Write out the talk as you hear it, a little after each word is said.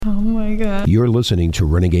Oh my God. You're listening to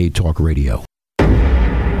Renegade Talk Radio.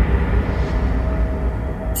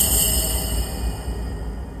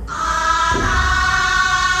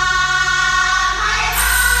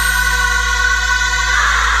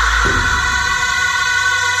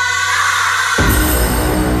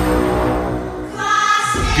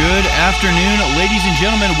 Good afternoon, ladies and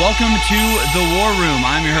gentlemen. Welcome to the War Room.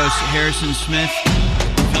 I'm your host, Harrison Smith,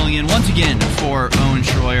 filling in once again for Owen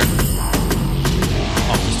Schroyer.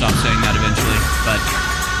 I'll have to stop saying that eventually, but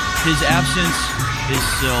his absence is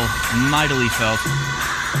still mightily felt.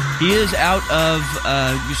 He is out of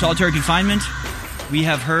solitary confinement. We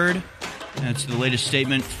have heard, that's the latest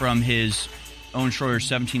statement from his Owen Schroyer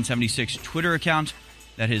 1776 Twitter account,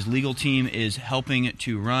 that his legal team is helping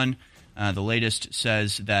to run. The latest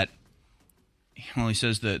says that, well, he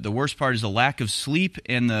says the worst part is the lack of sleep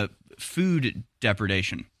and the food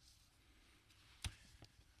depredation.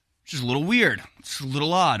 Which is a little weird. It's a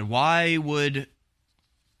little odd. Why would...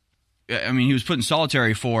 I mean, he was put in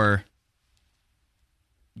solitary for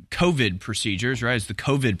COVID procedures, right? It's the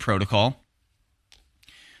COVID protocol.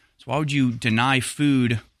 So why would you deny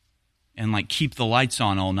food and, like, keep the lights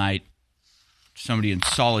on all night to somebody in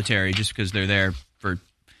solitary just because they're there for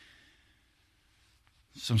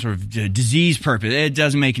some sort of disease purpose? It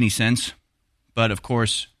doesn't make any sense. But, of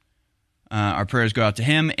course, our prayers go out to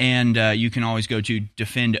him, and you can always go to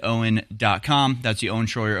defendowen.com. That's the Owen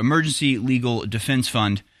Schroyer Emergency Legal Defense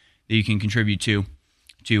Fund that you can contribute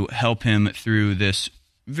to help him through this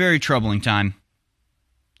very troubling time.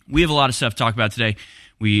 We have a lot of stuff to talk about today.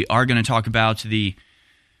 We are going to talk about the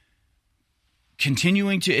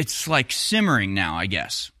continuing to, it's like simmering now, I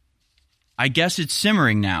guess. I guess it's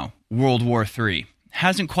simmering now, World War III.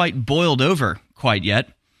 Hasn't quite boiled over quite yet,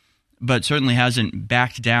 but certainly hasn't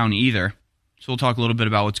backed down either. So we'll talk a little bit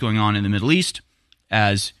about what's going on in the Middle East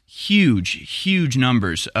as huge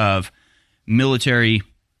numbers of military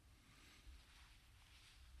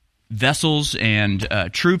vessels and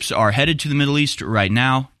troops are headed to the Middle East right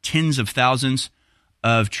now. Tens of thousands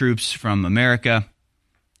of troops from America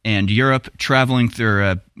and Europe traveling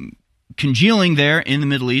through, congealing there in the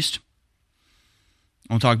Middle East.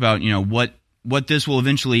 We'll talk about, what this will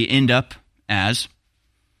eventually end up as.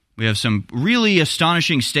 We have some really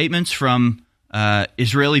astonishing statements from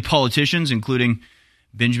Israeli politicians, including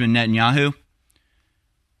Benjamin Netanyahu,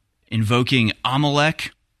 invoking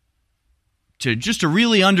Amalek to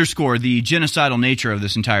really underscore the genocidal nature of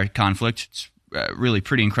this entire conflict. It's really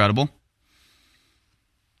pretty incredible.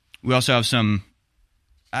 We also have some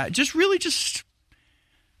just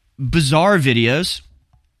bizarre videos.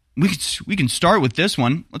 We can start with this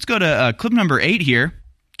one. Let's go to clip number 8 here. In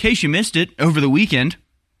case you missed it over the weekend,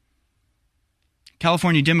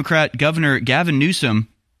 California Democrat Governor Gavin Newsom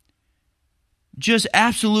just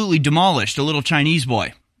absolutely demolished a little Chinese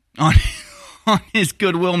boy on his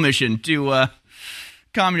goodwill mission to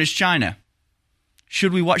communist China.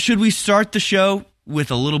 Should we start the show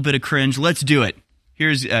with a little bit of cringe? Let's do it.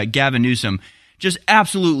 Here's Gavin Newsom just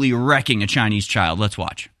absolutely wrecking a Chinese child. Let's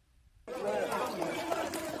watch.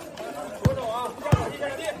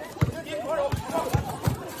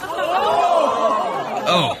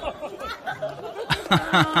 Oh.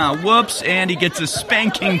 Whoops, and he gets a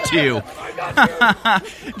spanking too.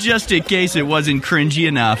 Just in case it wasn't cringy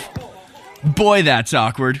enough. Boy, that's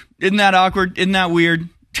awkward. Isn't that awkward? Isn't that weird?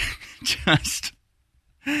 Just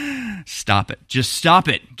stop it. Just stop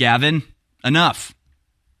it, Gavin. Enough.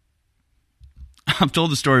 I've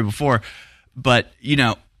told the story before, but,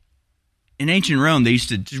 in ancient Rome, they used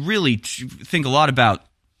to really think a lot about,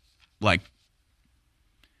 like,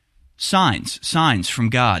 signs from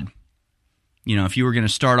God. If you were going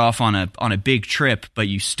to start off on a big trip, but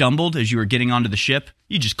you stumbled as you were getting onto the ship,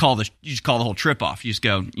 you just call the whole trip off. You just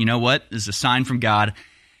go, you know what? This is a sign from God.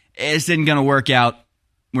 This isn't going to work out.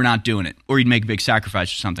 We're not doing it. Or you'd make a big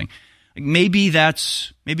sacrifice or something. Maybe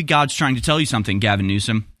God's trying to tell you something, Gavin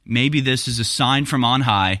Newsom. Maybe this is a sign from on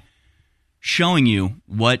high showing you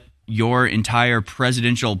what your entire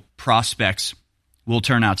presidential prospects will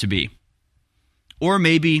turn out to be. Or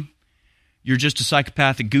maybe you're just a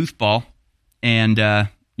psychopathic goofball and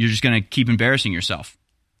you're just going to keep embarrassing yourself.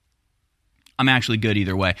 I'm actually good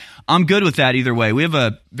either way. I'm good with that either way. We have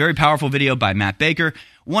a very powerful video by Matt Baker,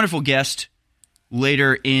 wonderful guest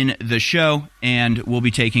later in the show, and we'll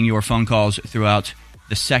be taking your phone calls throughout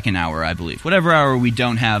the second hour, I believe. Whatever hour we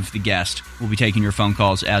don't have the guest, we'll be taking your phone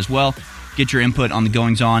calls as well. Get your input on the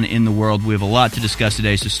goings-on in the world. We have a lot to discuss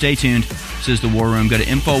today, so stay tuned. This is The War Room. Go to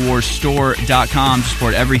InfoWarsStore.com to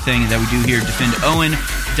support everything that we do here.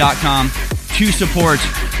 DefendOwen.com to support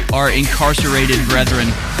our incarcerated brethren.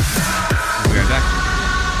 We'll be right back.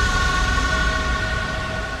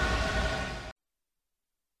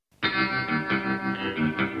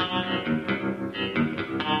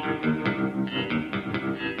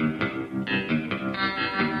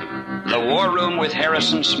 War Room with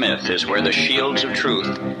Harrison Smith is where the shields of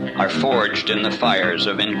truth are forged in the fires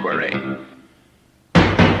of inquiry. All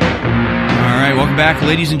right, welcome back,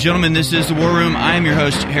 ladies and gentlemen. This is the War Room. I am your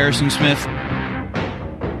host, Harrison Smith.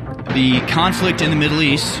 The conflict in the Middle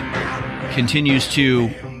East continues to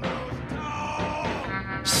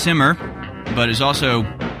simmer, but is also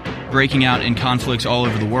breaking out in conflicts all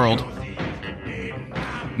over the world.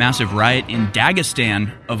 Massive riot in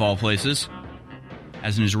Dagestan, of all places,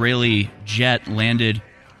 as an Israeli jet landed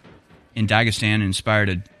in Dagestan and inspired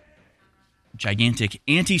a gigantic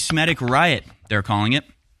anti-Semitic riot, they're calling it.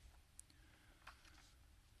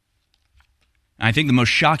 I think the most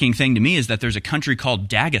shocking thing to me is that there's a country called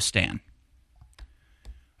Dagestan.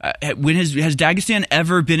 Has Dagestan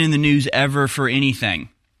ever been in the news ever for anything?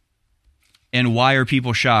 And why are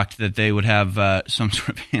people shocked that they would have some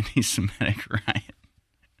sort of anti-Semitic riot?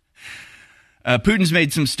 Putin's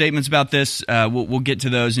made some statements about this. We'll get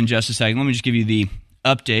to those in just a second. Let me just give you the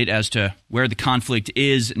update as to where the conflict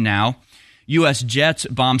is now. U.S. jets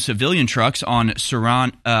bomb civilian trucks on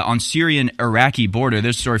Syrian-Iraqi border.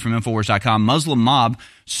 This story from Infowars.com. Muslim mob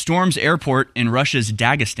storms airport in Russia's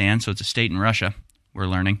Dagestan, so it's a state in Russia, we're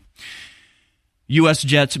learning. U.S.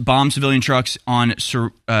 jets bomb civilian trucks on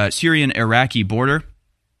Syrian-Iraqi border.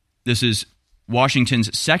 This is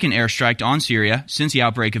Washington's second airstrike on Syria since the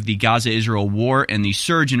outbreak of the Gaza-Israel war and the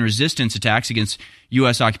surge in resistance attacks against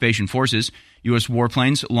U.S. occupation forces. U.S.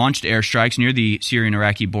 warplanes launched airstrikes near the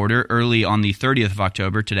Syrian-Iraqi border early on the 30th of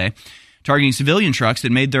October today, targeting civilian trucks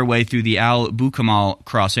that made their way through the Al-Bukamal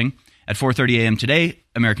crossing. At 4:30 a.m. today,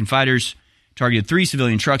 American fighters targeted 3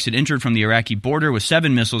 civilian trucks that entered from the Iraqi border with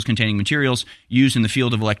 7 missiles containing materials used in the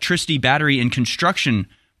field of electricity, battery, and construction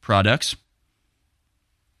products.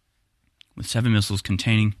 With 7 missiles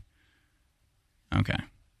containing... Okay.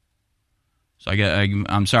 So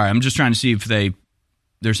I'm sorry. I'm just trying to see if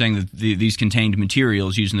they're saying that these contained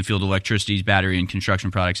materials used in the field of electricity, battery, and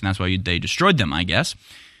construction products, and that's why they destroyed them, I guess.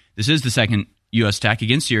 This is the second U.S. attack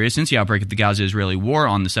against Syria since the outbreak of the Gaza-Israeli war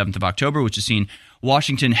on the 7th of October, which has seen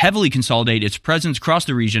Washington heavily consolidate its presence across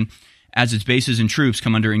the region as its bases and troops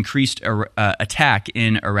come under increased attack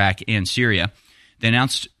in Iraq and Syria.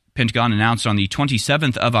 Pentagon announced on the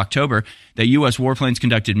 27th of October that U.S. warplanes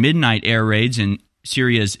conducted midnight air raids in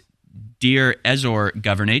Syria's Deir ez-Zor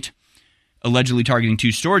governorate, allegedly targeting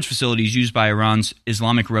 2 storage facilities used by Iran's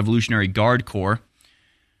Islamic Revolutionary Guard Corps.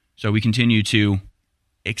 So we continue to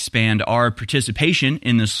expand our participation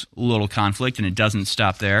in this little conflict, and it doesn't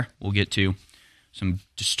stop there. We'll get to some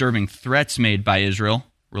disturbing threats made by Israel,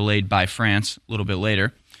 relayed by France a little bit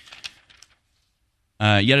later.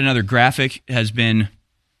 Yet another graphic has been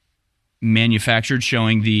manufactured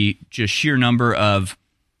showing the just sheer number of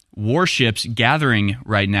warships gathering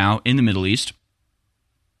right now in the Middle East,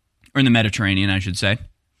 or in the Mediterranean, I should say.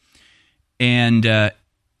 And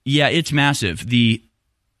it's massive. The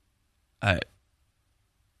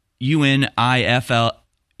UNIFIL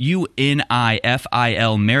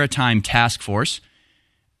Maritime Task Force,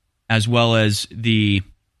 as well as the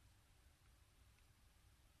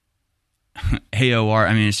AOR.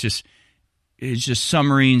 I mean, it's just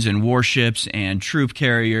submarines and warships and troop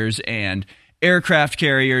carriers and aircraft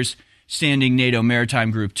carriers, Standing NATO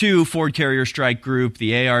Maritime Group 2, Ford Carrier Strike Group,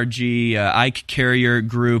 the ARG, Ike Carrier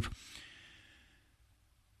Group,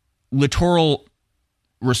 Littoral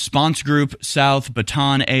Response Group, South,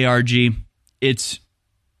 Bataan ARG. It's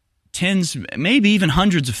tens, maybe even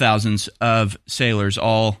hundreds of thousands of sailors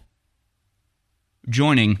all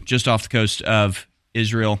joining just off the coast of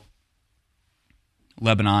Israel,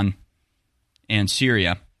 Lebanon, and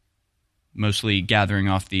Syria, mostly gathering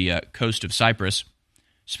off the coast of Cyprus.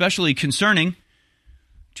 Especially concerning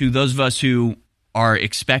to those of us who are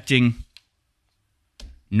expecting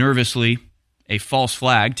nervously a false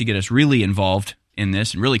flag to get us really involved in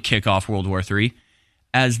this and really kick off World War III,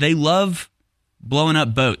 as they love blowing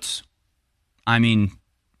up boats. I mean,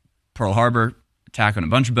 Pearl Harbor, attack on a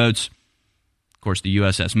bunch of boats. Of course, the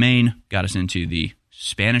USS Maine got us into the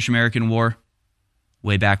Spanish-American War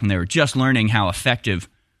way back when they were just learning how effective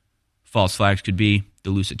false flags could be. The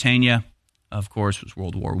Lusitania, of course, was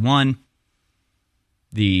World War I.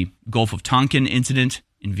 The Gulf of Tonkin incident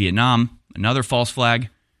in Vietnam, another false flag.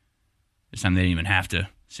 This time they didn't even have to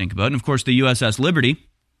sink a boat. And, of course, the USS Liberty,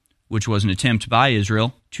 which was an attempt by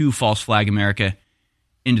Israel to false flag America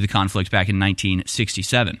into the conflict back in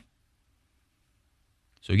 1967.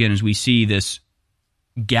 So, again, as we see this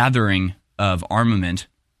gathering of armament,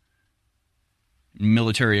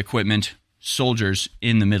 military equipment, soldiers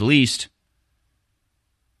in the Middle East,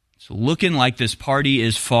 it's looking like this party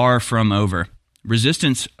is far from over.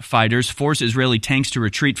 Resistance fighters force Israeli tanks to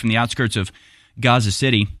retreat from the outskirts of Gaza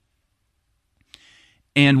City.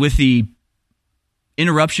 And with the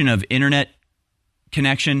interruption of internet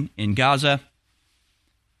connection in Gaza,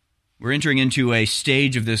 we're entering into a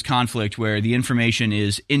stage of this conflict where the information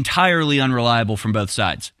is entirely unreliable from both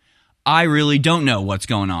sides. I really don't know what's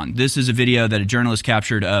going on. This is a video that a journalist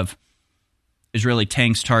captured of Israeli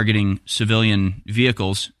tanks targeting civilian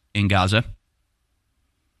vehicles in Gaza.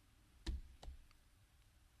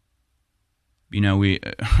 You know, we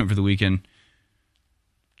over the weekend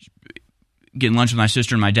getting lunch with my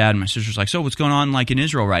sister and my dad, and my sister's like, "So what's going on like in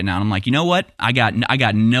Israel right now?" And I'm like, "You know what? I got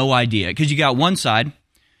no idea." Because you got one side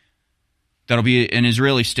that'll be an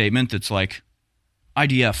Israeli statement that's like,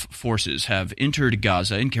 IDF forces have entered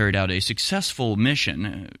Gaza and carried out a successful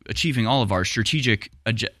mission, achieving all of our strategic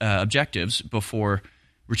objectives before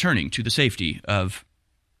returning to the safety of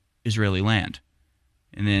Israeli land.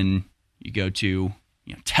 And then you go to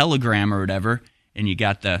Telegram or whatever, and you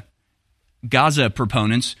got the Gaza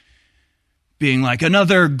proponents being like,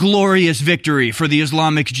 another glorious victory for the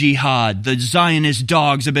Islamic Jihad. The Zionist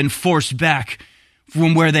dogs have been forced back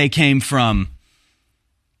from where they came from.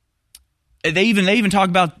 They even talk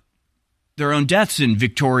about their own deaths in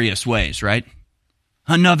victorious ways, right?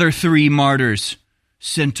 Another 3 martyrs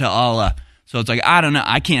sent to Allah. So it's like, I don't know.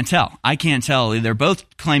 I can't tell. They're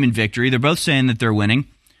both claiming victory. They're both saying that they're winning.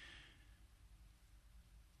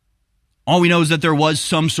 All we know is that there was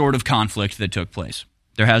some sort of conflict that took place.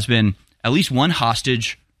 There has been at least one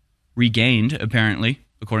hostage regained, apparently,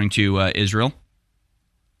 according to Israel.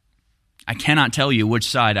 I cannot tell you which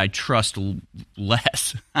side I trust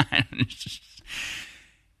less.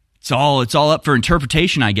 It's all up for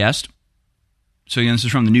interpretation, I guess. So again, this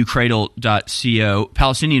is from the newcradle.co.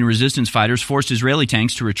 Palestinian resistance fighters forced Israeli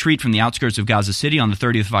tanks to retreat from the outskirts of Gaza City on the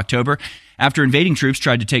 30th of October after invading troops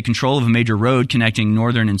tried to take control of a major road connecting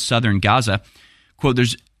northern and southern Gaza. Quote,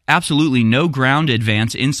 there's absolutely no ground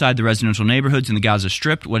advance inside the residential neighborhoods in the Gaza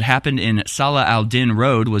Strip. What happened in Salah al-Din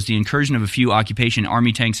Road was the incursion of a few occupation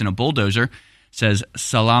army tanks and a bulldozer, says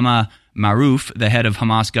Salama Marouf, the head of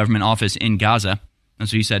Hamas government office in Gaza.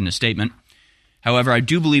 That's what he said in a statement. However, I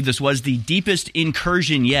do believe this was the deepest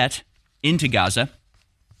incursion yet into Gaza.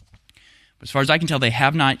 But as far as I can tell, they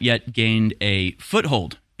have not yet gained a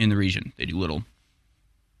foothold in the region. They do little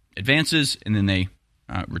advances, and then they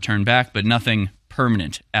return back, but nothing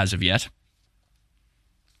permanent as of yet.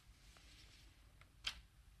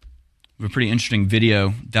 We have a pretty interesting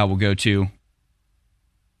video that we'll go to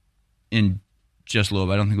in just a little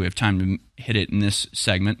bit. I don't think we have time to hit it in this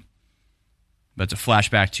segment, but it's a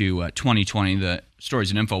flashback to 2020. The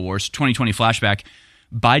stories in InfoWars. 2020 flashback.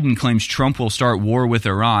 Biden claims Trump will start war with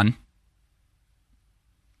Iran.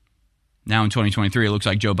 Now in 2023, it looks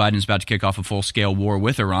like Joe Biden is about to kick off a full-scale war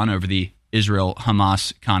with Iran over the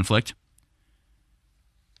Israel-Hamas conflict.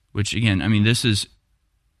 Which, again, I mean, this is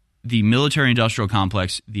the military-industrial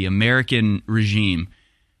complex. The American regime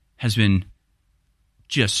has been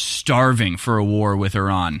just starving for a war with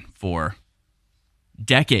Iran for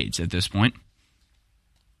decades at this point.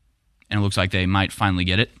 And it looks like they might finally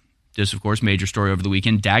get it. This, of course, major story over the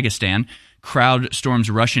weekend. Dagestan. Crowd storms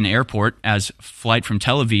Russian airport as flight from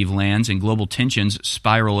Tel Aviv lands and global tensions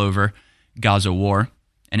spiral over Gaza war.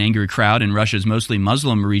 An angry crowd in Russia's mostly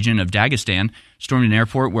Muslim region of Dagestan stormed an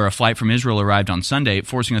airport where a flight from Israel arrived on Sunday,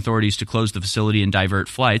 forcing authorities to close the facility and divert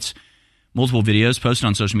flights. Multiple videos posted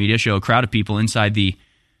on social media show a crowd of people inside the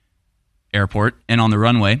airport and on the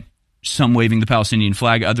runway, some waving the Palestinian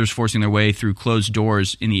flag, others forcing their way through closed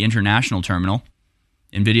doors in the international terminal.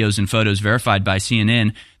 In videos and photos verified by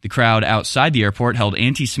CNN, the crowd outside the airport held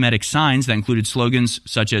anti-Semitic signs that included slogans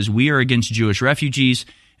such as, "We are against Jewish refugees,"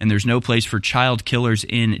 and "There's no place for child killers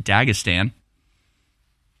in Dagestan."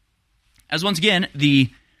 As once again, the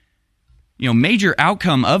major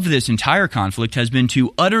outcome of this entire conflict has been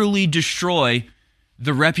to utterly destroy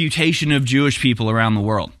the reputation of Jewish people around the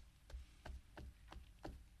world.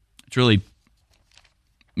 It's really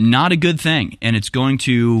not a good thing, and it's going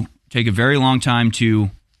to take a very long time to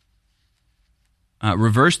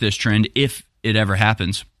reverse this trend if it ever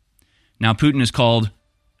happens. Now, Putin has called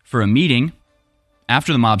for a meeting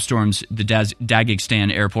after the mob storms the Dagestan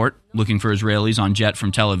airport, looking for Israelis on jet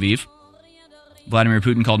from Tel Aviv. Vladimir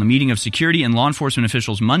Putin called a meeting of security and law enforcement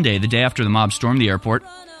officials Monday, the day after the mob stormed the airport.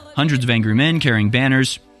 Hundreds of angry men carrying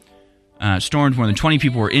banners stormed. More than 20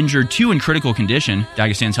 people were injured, 2 in critical condition,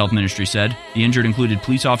 Dagestan's health ministry said. The injured included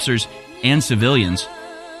police officers and civilians.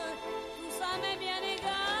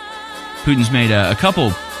 Putin's made a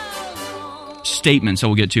couple statements that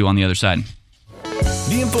we'll get to on the other side.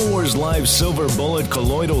 The InfoWars Live Silver Bullet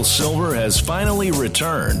Colloidal Silver has finally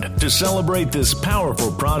returned. To celebrate this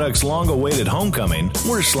powerful product's long-awaited homecoming,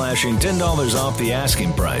 we're slashing $10 off the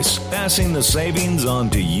asking price, passing the savings on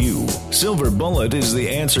to you. Silver Bullet is the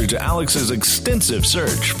answer to Alex's extensive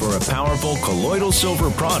search for a powerful colloidal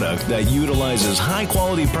silver product that utilizes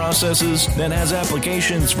high-quality processes that has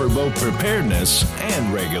applications for both preparedness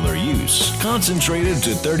and regular use. Concentrated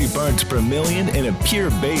to 30 parts per million in a pure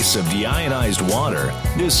base of deionized water,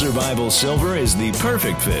 this survival silver is the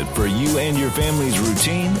perfect fit for you and your family's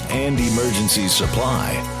routine and emergency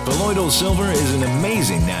supply. Colloidal silver is an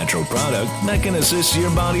amazing natural product that can assist your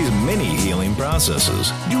body's many healing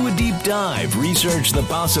processes. Do a deep dive, research the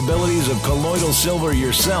possibilities of colloidal silver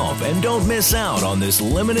yourself, and don't miss out on this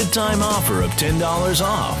limited time offer of $10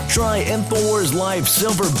 off. Try InfoWars Live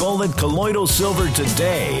Silver Bullet Colloidal Silver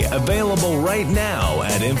today. Available right now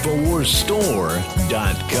at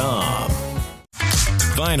InfoWarsStore.com.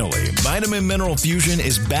 Finally, Vitamin Mineral Fusion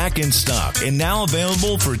is back in stock and now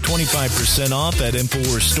available for 25% off at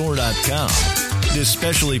InfoWarsStore.com. This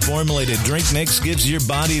specially formulated drink mix gives your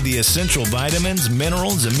body the essential vitamins,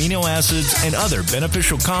 minerals, amino acids, and other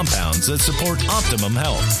beneficial compounds that support optimum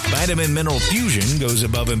health. Vitamin Mineral Fusion goes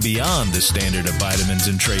above and beyond the standard of vitamins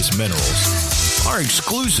and trace minerals. Our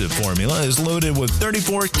exclusive formula is loaded with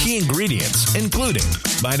 34 key ingredients, including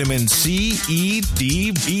vitamin C, E,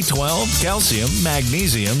 D, B12, calcium,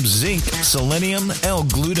 magnesium, zinc, selenium,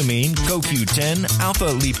 L-glutamine, CoQ10,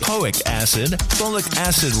 alpha-lipoic acid, folic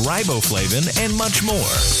acid riboflavin, and much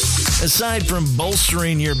more. Aside from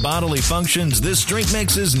bolstering your bodily functions, this drink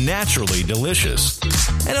mix is naturally delicious.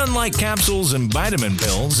 And unlike capsules and vitamin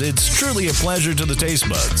pills, it's truly a pleasure to the taste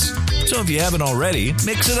buds. So if you haven't already,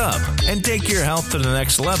 mix it up and take your health to the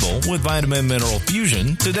next level with Vitamin Mineral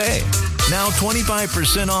Fusion today. Now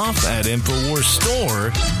 25% off at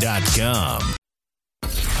InfoWarsStore.com.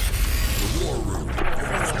 The War Room.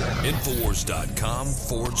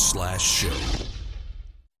 InfoWars.com/show.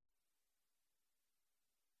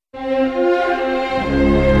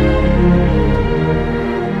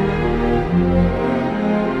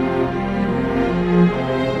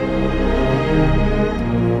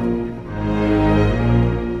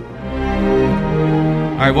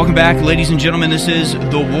 All right, welcome back, ladies and gentlemen. This is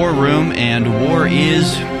The War Room, and war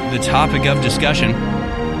is the topic of discussion.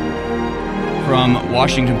 From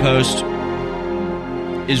Washington Post,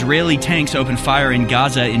 Israeli tanks open fire in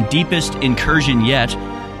Gaza in deepest incursion yet.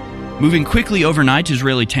 Moving quickly overnight,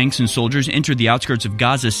 Israeli tanks and soldiers entered the outskirts of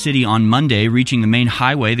Gaza City on Monday, reaching the main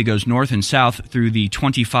highway that goes north and south through the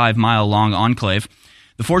 25-mile-long enclave.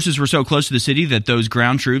 The forces were so close to the city that those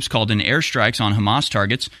ground troops called in airstrikes on Hamas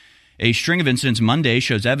targets. A string of incidents Monday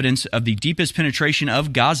shows evidence of the deepest penetration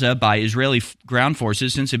of Gaza by Israeli ground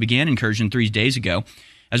forces since it began incursion 3 days ago,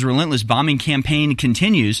 as a relentless bombing campaign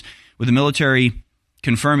continues, with the military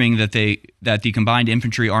confirming that the combined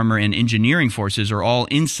infantry, armor, and engineering forces are all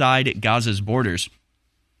inside Gaza's borders.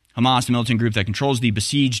 Hamas, the militant group that controls the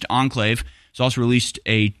besieged enclave, has also released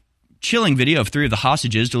a chilling video of 3 of the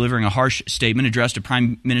hostages delivering a harsh statement addressed to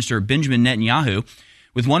Prime Minister Benjamin Netanyahu,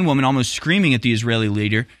 with one woman almost screaming at the Israeli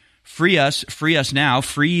leader, free us now,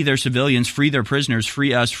 free their civilians, free their prisoners,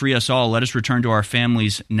 free us all, let us return to our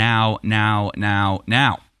families now, now, now,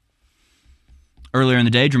 now. Earlier in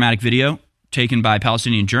the day, dramatic video taken by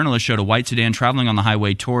Palestinian journalists showed a white sedan traveling on the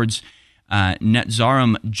highway towards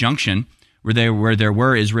Netzarim Junction, where there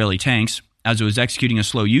were Israeli tanks. As it was executing a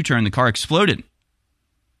slow U-turn, the car exploded.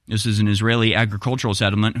 This is an Israeli agricultural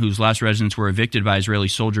settlement whose last residents were evicted by Israeli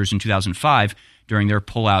soldiers in 2005 during their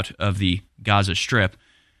pullout of the Gaza Strip.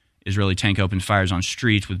 Israeli tank opened fires on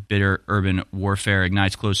streets with bitter urban warfare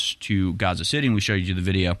ignites close to Gaza City, and we showed you the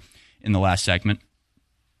video in the last segment.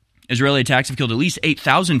 Israeli attacks have killed at least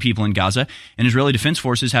 8,000 people in Gaza, and Israeli Defense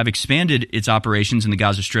Forces have expanded its operations in the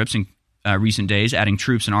Gaza Strips in recent days, adding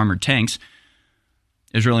troops and armored tanks.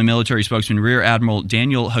 Israeli military spokesman Rear Admiral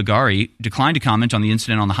Daniel Hagari declined to comment on the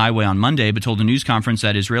incident on the highway on Monday, but told a news conference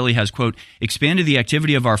that Israeli has, quote, expanded the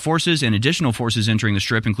activity of our forces and additional forces entering the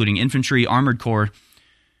Strip, including infantry, armored corps,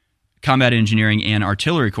 combat engineering, and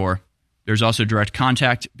artillery corps. There's also direct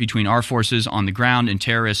contact between our forces on the ground and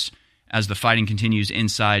terrorists as the fighting continues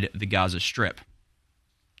inside the Gaza Strip,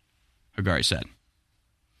 Hagari said.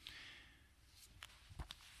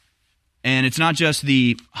 And it's not just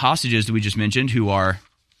the hostages that we just mentioned who are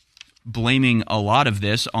blaming a lot of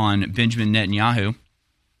this on Benjamin Netanyahu.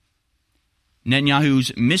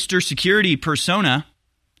 Netanyahu's Mr. Security persona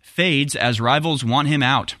fades as rivals want him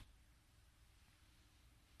out.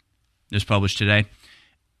 This published today.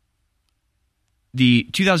 The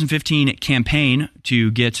 2015 campaign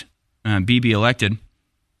to get Bibi elected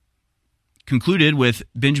concluded with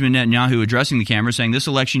Benjamin Netanyahu addressing the camera saying, "This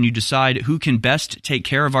election you decide who can best take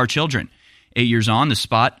care of our children." 8 years on, the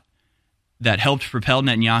spot that helped propel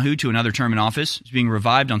Netanyahu to another term in office is being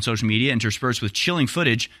revived on social media, interspersed with chilling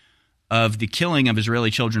footage of the killing of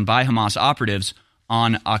Israeli children by Hamas operatives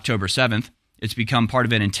on October 7th. It's become part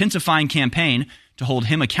of an intensifying campaign to hold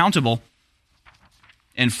him accountable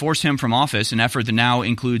and force him from office, an effort that now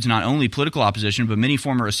includes not only political opposition, but many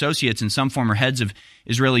former associates and some former heads of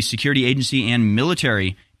Israeli security agency and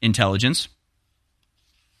military intelligence.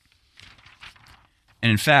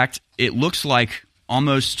 And in fact, it looks like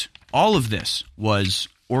almost all of this was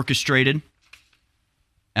orchestrated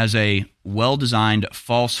as a well-designed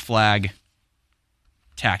false flag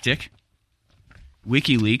tactic.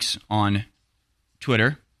 WikiLeaks on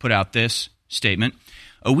Twitter put out this statement.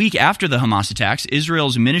 A week after the Hamas attacks,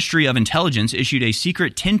 Israel's Ministry of Intelligence issued a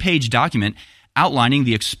secret 10-page document outlining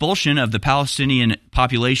the expulsion of the Palestinian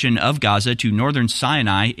population of Gaza to northern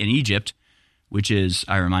Sinai in Egypt, which is,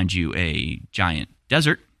 I remind you, a giant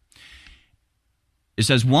desert. It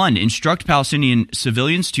says, 1, instruct Palestinian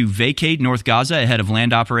civilians to vacate North Gaza ahead of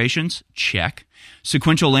land operations. Check.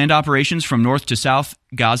 Sequential land operations from north to south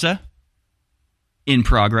Gaza. In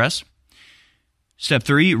progress. Step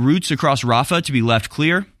 3, routes across Rafah to be left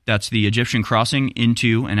clear. That's the Egyptian crossing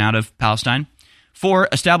into and out of Palestine. 4,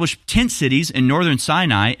 establish tent cities in northern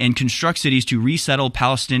Sinai and construct cities to resettle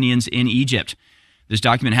Palestinians in Egypt. This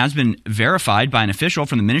document has been verified by an official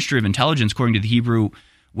from the Ministry of Intelligence, according to the Hebrew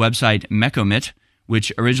website Mekomit,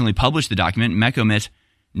 which originally published the document. Mekomit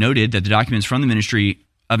noted that the documents from the Ministry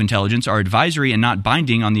of Intelligence are advisory and not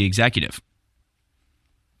binding on the executive.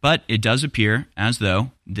 But it does appear as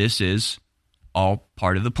though this is all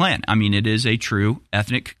part of the plan. I mean, it is a true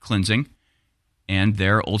ethnic cleansing, and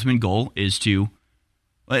their ultimate goal is to,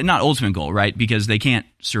 well, not ultimate goal, right? Because they can't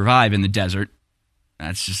survive in the desert.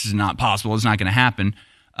 That's just not possible. It's not going to happen.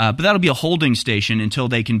 But that'll be a holding station until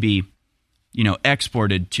they can be,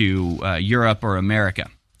 exported to Europe or America,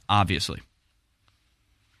 obviously.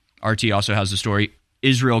 RT also has the story,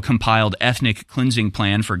 Israel compiled ethnic cleansing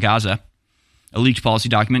plan for Gaza. A leaked policy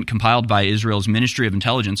document compiled by Israel's Ministry of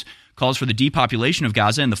Intelligence calls for the depopulation of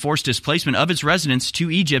Gaza and the forced displacement of its residents to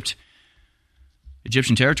Egyptian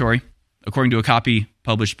territory, according to a copy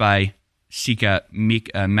published by Sika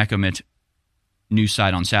Mekomit news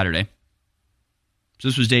site on Saturday. So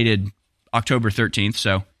this was dated October 13th,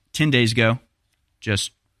 so 10 days ago,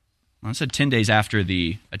 I said 10 days after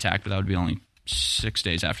the attack, but that would be only 6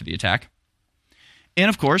 days after the attack. And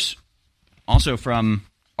of course, also from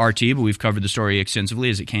RT, but we've covered the story extensively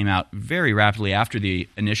as it came out very rapidly after the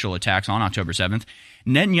initial attacks on October 7th.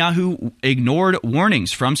 Netanyahu ignored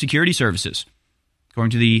warnings from security services.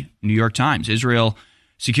 According to the New York Times, Israel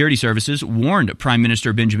security services warned Prime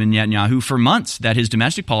Minister Benjamin Netanyahu for months that his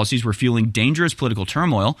domestic policies were fueling dangerous political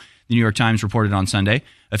turmoil. The New York Times reported on Sunday.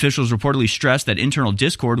 Officials reportedly stressed that internal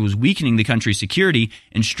discord was weakening the country's security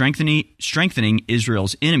and strengthening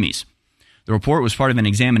Israel's enemies. The report was part of an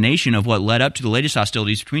examination of what led up to the latest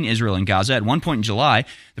hostilities between Israel and Gaza. At one point in July,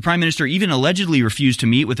 the prime minister even allegedly refused to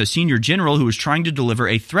meet with a senior general who was trying to deliver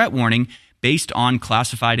a threat warning based on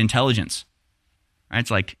classified intelligence. Right?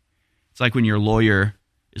 It's like when your lawyer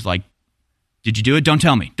is like, "Did you do it? Don't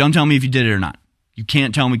tell me. Don't tell me if you did it or not. You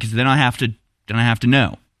can't tell me because then I have to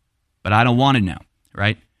know. But I don't want to know."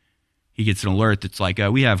 Right? He gets an alert that's like,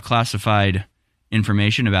 "We have classified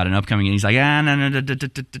information about an upcoming," and he's like, no,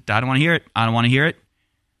 I don't want to hear it. I don't want to hear it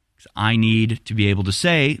because I need to be able to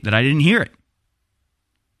say that I didn't hear it.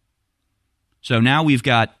 So now we've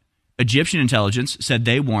got Egyptian intelligence said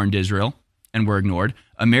they warned Israel and were ignored.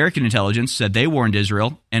 American intelligence said they warned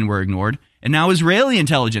Israel and were ignored. And now Israeli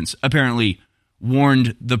intelligence apparently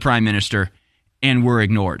warned the prime minister and were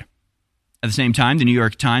ignored. At the same time, the New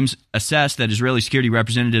York Times assessed that Israeli security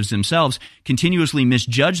representatives themselves continuously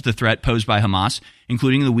misjudged the threat posed by Hamas,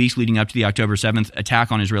 including the weeks leading up to the October 7th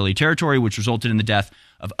attack on Israeli territory, which resulted in the death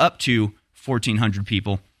of up to 1,400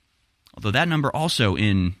 people, although that number also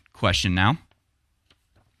in question now.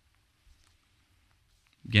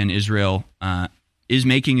 Again, Israel is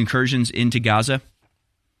making incursions into Gaza.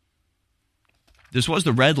 This was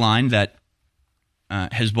the red line that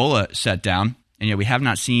Hezbollah set down, and yet we have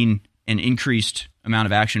not seen an increased amount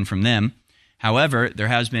of action from them. However, there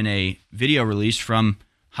has been a video released from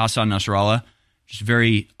Hassan Nasrallah, just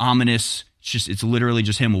very ominous. It's literally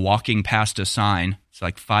just him walking past a sign. It's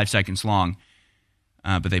like 5 seconds long,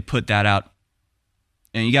 but they put that out.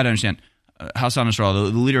 And you got to understand, Hassan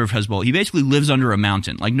Nasrallah, the leader of Hezbollah, he basically lives under a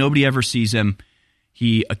mountain. Like nobody ever sees him.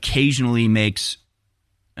 He occasionally makes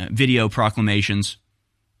video proclamations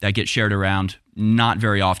that get shared around, not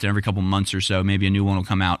very often, every couple months or so. Maybe a new one will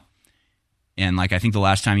come out. And I think the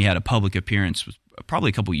last time he had a public appearance was probably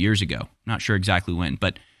a couple years ago. Not sure exactly when,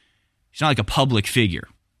 but he's not like a public figure.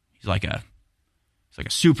 He's like a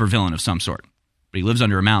super villain of some sort. But he lives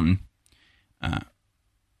under a mountain.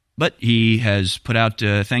 But he has put out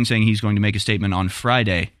a thing saying he's going to make a statement on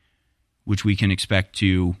Friday, which we can expect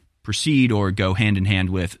to proceed or go hand in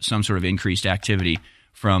hand with some sort of increased activity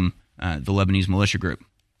from the Lebanese militia group.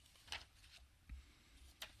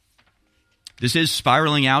 This is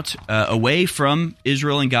spiraling out away from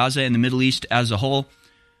Israel and Gaza and the Middle East as a whole.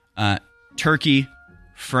 Turkey,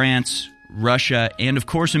 France, Russia, and of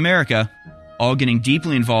course America all getting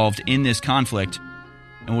deeply involved in this conflict.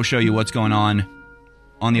 And we'll show you what's going on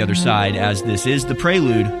the other side, as this is the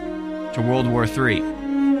prelude to World War III.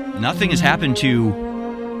 Nothing has happened to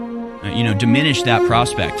diminish that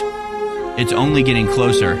prospect. It's only getting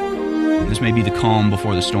closer. This may be the calm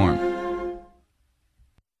before the storm.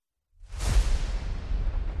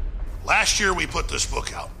 Last year we put this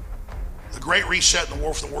book out, The Great Reset and the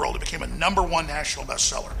War for the World. It became a #1 national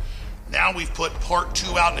bestseller. Now we've put part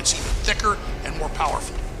 2 out, and it's even thicker and more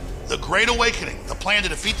powerful. The Great Awakening, the plan to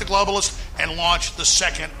defeat the globalists and launch the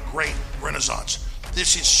second Great Renaissance.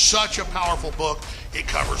 This is such a powerful book. It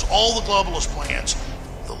covers all the globalist plans,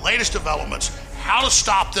 the latest developments, how to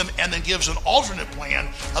stop them, and then gives an alternate plan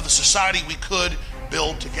of the society we could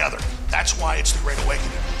build together. That's why it's the Great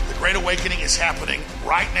Awakening. The Great Awakening is happening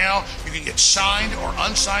right now. You can get signed or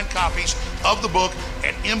unsigned copies of the book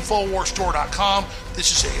at InfoWarsStore.com.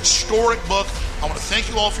 This is a historic book. I want to thank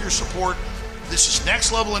you all for your support. This is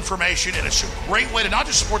next level information, and it's a great way to not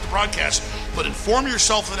just support the broadcast, but inform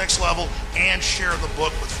yourself to the next level and share the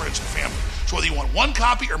book with friends and family. So whether you want one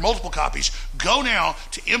copy or multiple copies, go now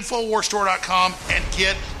to InfoWarsStore.com and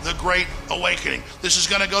get The Great Awakening. This is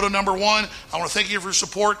going to go to #1. I want to thank you for your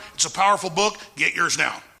support. It's a powerful book. Get yours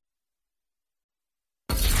now.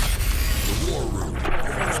 The War Room.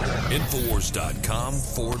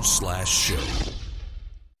 Infowars.com/show.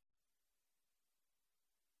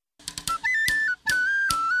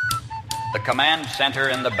 The command center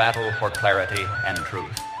in the battle for clarity and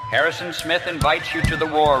truth. Harrison Smith invites you to the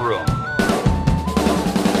War Room.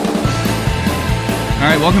 All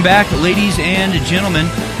right, welcome back, ladies and gentlemen.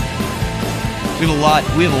 We have a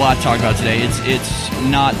lot to talk about today. It's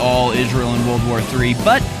not all Israel and World War III,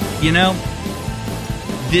 but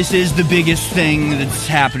this is the biggest thing that's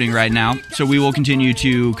happening right now. So we will continue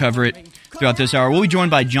to cover it throughout this hour. We'll be joined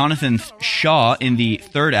by Jonathan Shaw in the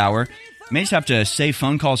third hour. May just have to save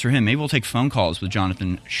phone calls for him. Maybe we'll take phone calls with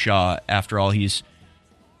Jonathan Shaw. After all, he's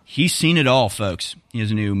seen it all, folks. He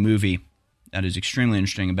has a new movie that is extremely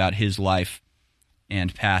interesting about his life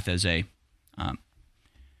and path as a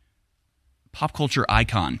pop culture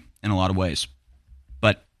icon in a lot of ways.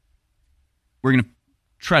 But we're going to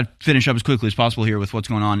try to finish up as quickly as possible here with what's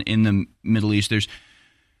going on in the Middle East. There's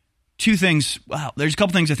two things. Wow, there's a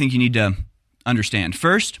couple things I think you need to understand.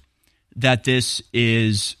 First, that this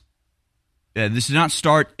did not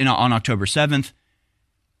start on October 7th.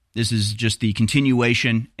 This is just the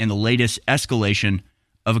continuation and the latest escalation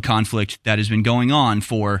of a conflict that has been going on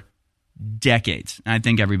for decades. And I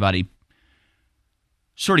think everybody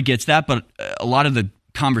sort of gets that, but a lot of the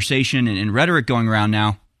conversation and rhetoric going around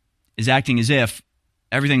now is acting as if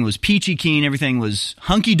everything was peachy keen, everything was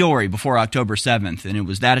hunky-dory before October 7th, and it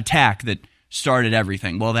was that attack that started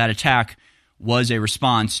everything. Well, that attack was a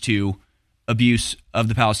response to abuse of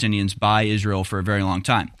the Palestinians by Israel for a very long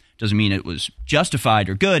time. Doesn't mean it was justified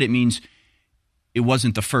or good. It means it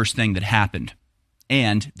wasn't the first thing that happened.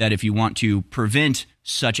 And that if you want to prevent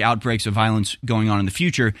such outbreaks of violence going on in the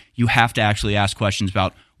future, you have to actually ask questions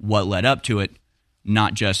about what led up to it,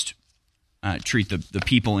 not just treat the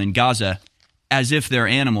people in Gaza as if they're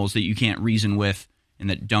animals that you can't reason with and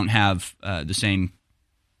that don't have the same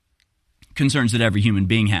concerns that every human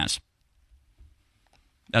being has.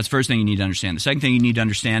 That's the first thing you need to understand. The second thing you need to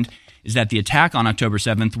understand is that the attack on October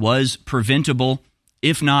 7th was preventable,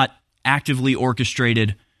 if not actively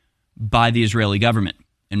orchestrated by the Israeli government.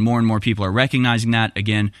 And more people are recognizing that.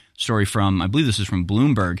 Again, story from, I believe this is from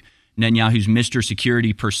Bloomberg, Netanyahu's Mr.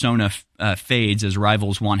 Security persona fades as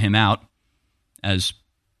rivals want him out, as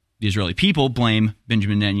the Israeli people blame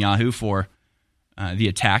Benjamin Netanyahu for the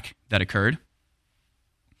attack that occurred.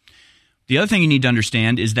 The other thing you need to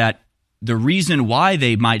understand is that the reason why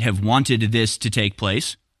they might have wanted this to take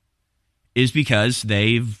place is because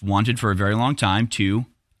they've wanted for a very long time to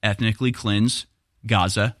ethnically cleanse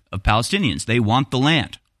Gaza of Palestinians. They want the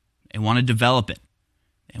land. They want to develop it.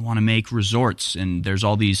 They want to make resorts, and there's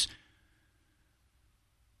all these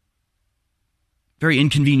very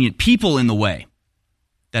inconvenient people in the way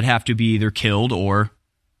that have to be either killed or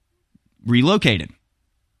relocated.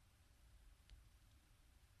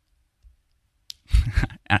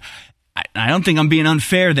 I don't think I'm being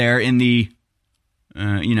unfair there in the,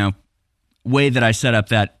 way that I set up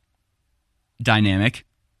that dynamic.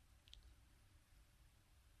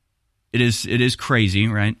 It is crazy,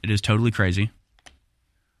 right? It is totally crazy.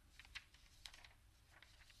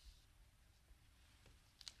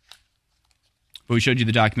 But we showed you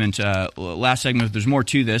the document last segment. There's more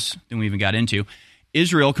to this than we even got into.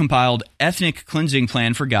 Israel compiled ethnic cleansing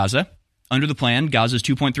plan for Gaza. Under the plan, Gaza's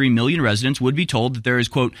 2.3 million residents would be told that there is,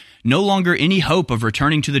 quote, no longer any hope of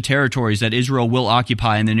returning to the territories that Israel will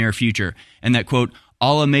occupy in the near future, and that, quote,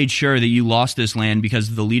 Allah made sure that you lost this land because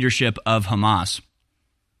of the leadership of Hamas.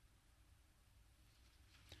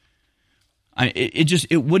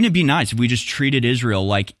 Wouldn't it be nice if we just treated Israel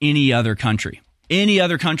like any other country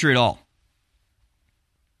at all?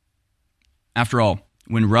 After all,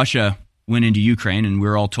 when Russia went into Ukraine and we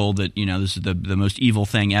were all told that, this is the most evil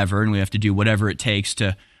thing ever and we have to do whatever it takes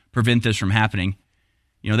to prevent this from happening,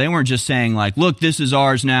 they weren't just saying like, look, this is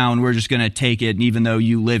ours now and we're just going to take it, and even though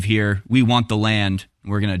you live here, we want the land,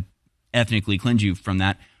 we're going to ethnically cleanse you from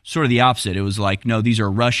that. Sort of the opposite. It was like, no, these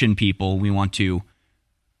are Russian people, we want to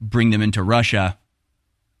bring them into Russia,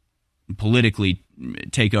 politically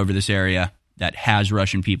take over this area that has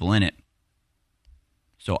Russian people in it.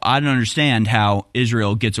 So I don't understand how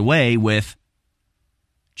Israel gets away with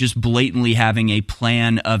just blatantly having a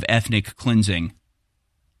plan of ethnic cleansing.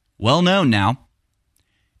 Well known now.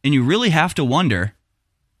 And you really have to wonder,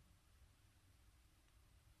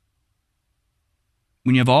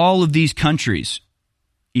 when you have all of these countries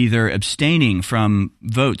either abstaining from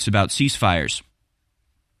votes about ceasefires,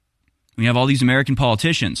 we have all these American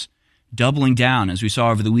politicians doubling down, as we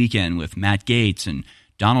saw over the weekend with Matt Gaetz and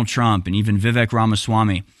Donald Trump and even Vivek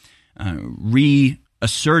Ramaswamy,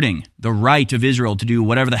 reasserting the right of Israel to do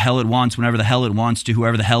whatever the hell it wants, whenever the hell it wants, to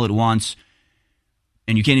whoever the hell it wants,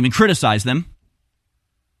 and you can't even criticize them.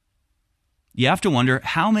 You have to wonder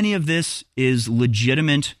how many of this is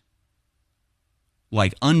legitimate,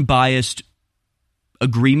 like unbiased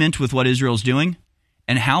agreement with what Israel's doing,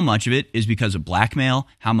 and how much of it is because of blackmail,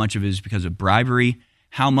 how much of it is because of bribery,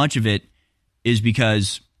 how much of it is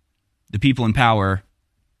because the people in power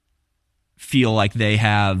feel like they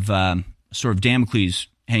have sort of Damocles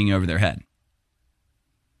hanging over their head.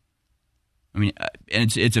 I mean,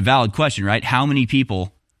 and it's a valid question, right? How many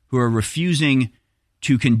people who are refusing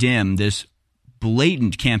to condemn this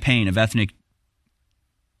blatant campaign of ethnic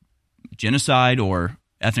genocide or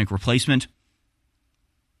ethnic replacement,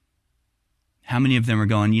 how many of them are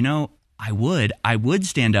going, I would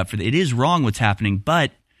stand up for that. It is wrong what's happening,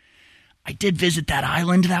 but I did visit that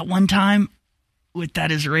island that one time with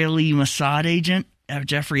that Israeli Mossad agent,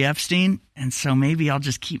 Jeffrey Epstein, and so maybe I'll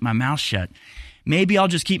just keep my mouth shut. Maybe I'll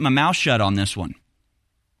just keep my mouth shut on this one.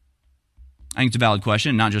 I think it's a valid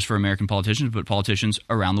question, not just for American politicians, but politicians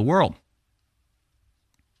around the world.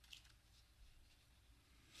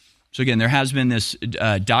 So again, there has been this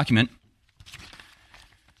document.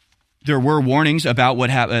 There were warnings about what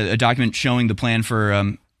a document showing the plan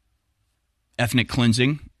for ethnic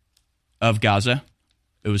cleansing of Gaza.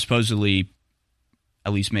 It was supposedly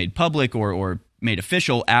at least made public or made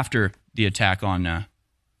official after the attack on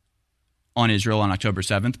Israel on October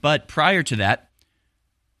 7th. But prior to that,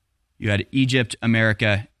 you had Egypt,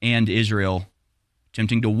 America, and Israel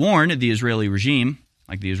attempting to warn the Israeli regime,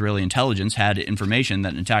 like the Israeli intelligence had information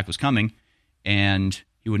that an attack was coming, and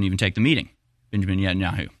he wouldn't even take the meeting, Benjamin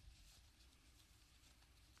Netanyahu.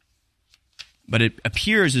 But it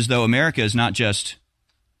appears as though America is not just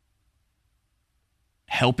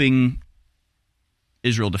helping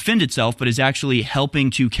Israel defend itself, but is actually helping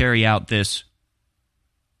to carry out this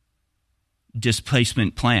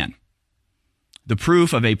displacement plan. The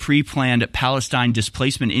proof of a pre-planned Palestine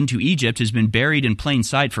displacement into Egypt has been buried in plain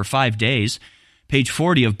sight for 5 days. Page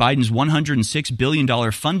 40 of Biden's $106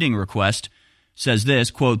 billion funding request says this,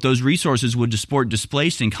 quote, those resources would support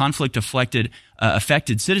displaced and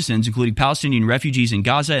conflict-affected citizens, including Palestinian refugees in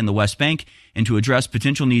Gaza and the West Bank, and to address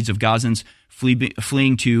potential needs of Gazans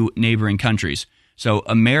fleeing to neighboring countries. So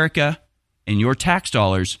America and your tax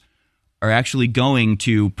dollars are actually going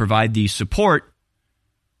to provide the support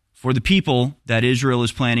for the people that Israel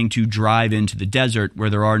is planning to drive into the desert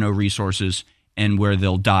where there are no resources and where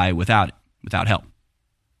they'll die without help.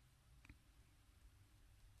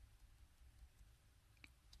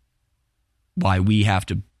 Why we have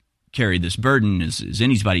to carry this burden is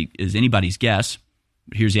anybody's guess.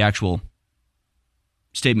 But here's the actual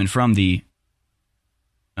statement from the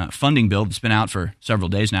funding bill that's been out for several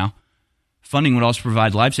days now. Funding would also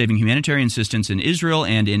provide life-saving humanitarian assistance in Israel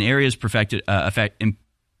and in areas impacted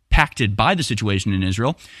by the situation in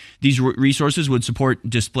Israel. These resources would support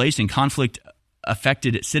displaced and conflict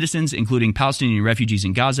affected citizens, including Palestinian refugees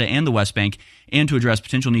in Gaza and the West Bank, and to address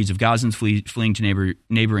potential needs of Gazans fleeing to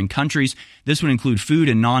neighboring countries. This would include food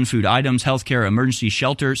and non-food items, healthcare, emergency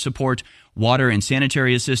shelter support, water and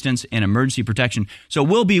sanitary assistance, and emergency protection. So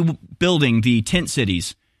we'll be building the tent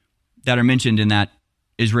cities that are mentioned in that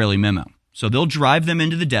Israeli memo. So they'll drive them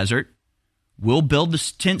into the desert. We'll build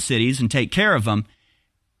the tent cities and take care of them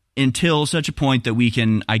until such a point that we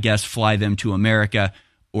can, I guess, fly them to America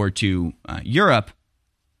or to Europe,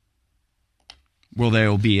 where there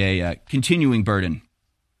will be a continuing burden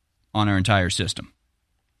on our entire system.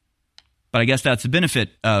 But I guess that's the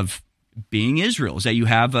benefit of being Israel, is that you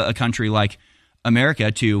have a country like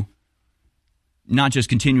America to not just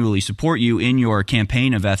continually support you in your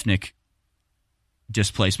campaign of ethnic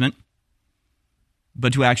displacement,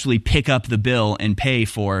 but to actually pick up the bill and pay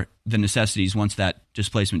for the necessities once that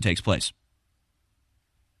displacement takes place.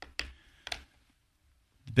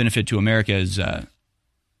 The benefit to America is, well,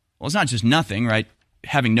 it's not just nothing, right?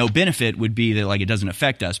 Having no benefit would be that, like, it doesn't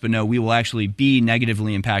affect us. But no, we will actually be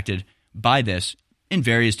negatively impacted by this in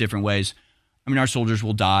various different ways. I mean, our soldiers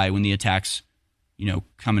will die when the attacks,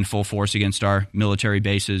 come in full force against our military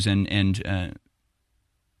bases and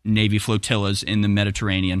Navy flotillas in the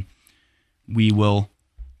Mediterranean. We will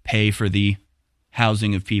pay for the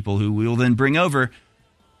housing of people who we will then bring over,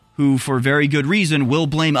 who, for very good reason, will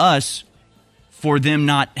blame us for them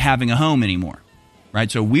not having a home anymore,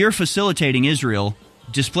 right? So we're facilitating Israel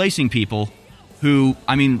displacing people who,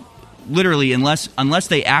 I mean, literally, unless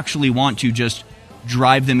they actually want to just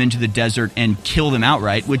drive them into the desert and kill them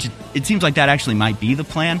outright, which it seems like that actually might be the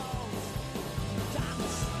plan.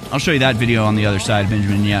 I'll show you that video on the other side of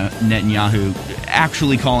Benjamin Netanyahu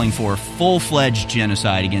actually calling for full-fledged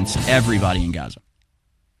genocide against everybody in Gaza.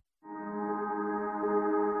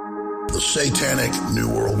 The satanic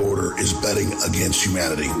New World Order is betting against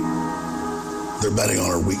humanity. They're betting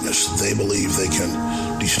on our weakness. They believe they can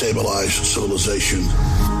destabilize civilization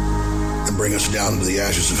and bring us down into the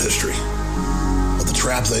ashes of history. But the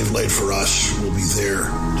trap they've laid for us will be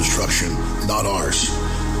their destruction, not ours.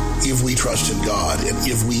 If we trust in God and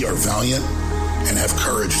if we are valiant and have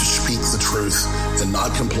courage to speak the truth and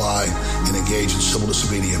not comply and engage in civil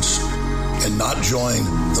disobedience and not join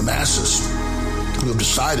the masses who have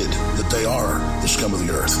decided that they are the scum of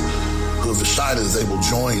the earth, who have decided that they will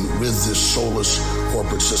join with this soulless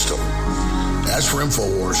corporate system. As for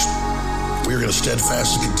InfoWars, we are going to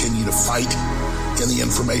steadfastly continue to fight in the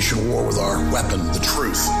information war with our weapon, the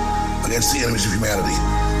truth, against the enemies of humanity.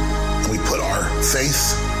 And we put our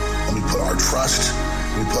faith, and we put our trust,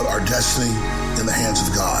 and we put our destiny in the hands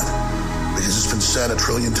of God. Because it's been said 1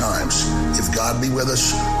 trillion times, if God be with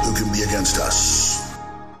us, who can be against us?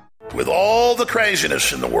 With all the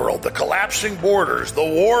craziness in the world, the collapsing borders, the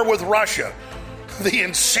war with Russia, the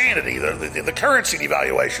insanity, the currency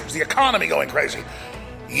devaluations, the economy going crazy,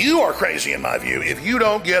 you are crazy, in my view, if you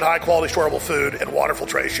don't get high-quality storable food and water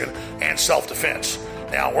filtration and self-defense.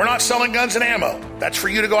 Now, we're not selling guns and ammo. That's for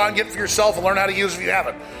you to go out and get for yourself and learn how to use if you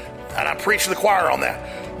haven't. And I'm preaching the choir on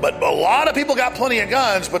that. But a lot of people got plenty of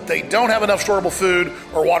guns, but they don't have enough storable food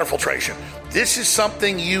or water filtration. This is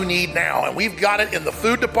something you need now, and we've got it in the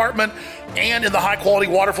food department and in the high-quality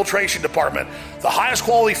water filtration department. The highest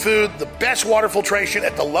quality food, the best water filtration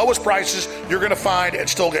at the lowest prices you're going to find and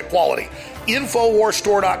still get quality.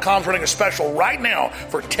 InfoWarsStore.com is running a special right now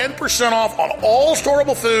for 10% off on all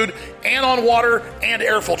storable food and on water and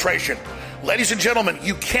air filtration. Ladies and gentlemen,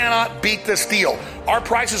 you cannot beat this deal. Our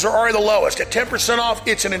prices are already the lowest. At 10% off,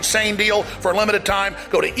 it's an insane deal for a limited time.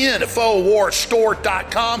 Go to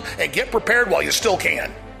InfoWarsStore.com and get prepared while you still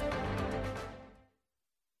can.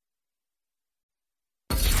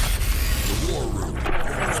 The War Room.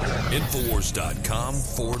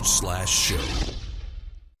 Infowars.com/show.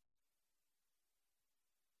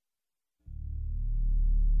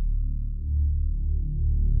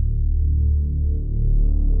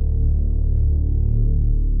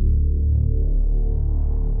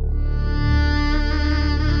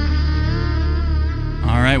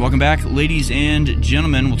 All right, welcome back, ladies and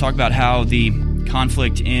gentlemen. We'll talk about how the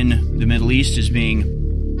conflict in the Middle East is being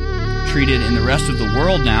treated in the rest of the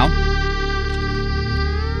world now.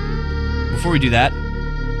 Before we do that,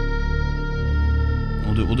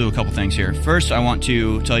 we'll do a couple things here. First, I want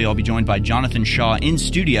to tell you I'll be joined by Jonathan Shaw in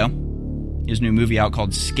studio. His new movie out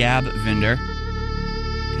called Scab Vendor,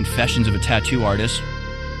 Confessions of a Tattoo Artist.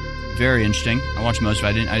 Very interesting. I watched most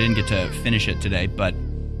of it. I didn't get to finish it today, but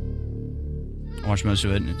I watched most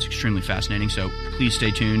of it, and it's extremely fascinating. So please stay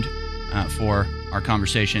tuned for our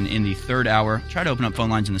conversation in the third hour. Try to open up phone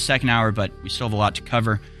lines in the second hour, but we still have a lot to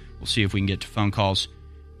cover. We'll see if we can get to phone calls.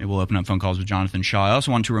 Maybe we'll open up phone calls with Jonathan Shaw. I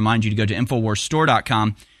also want to remind you to go to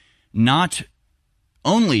InfoWarsStore.com, not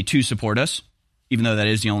only to support us, even though that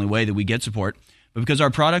is the only way that we get support, but because our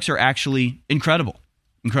products are actually incredible,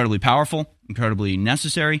 incredibly powerful, incredibly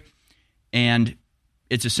necessary, and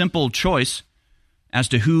it's a simple choice as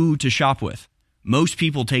to who to shop with. Most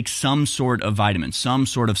people take some sort of vitamin, some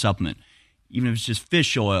sort of supplement, even if it's just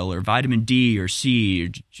fish oil or vitamin D or C,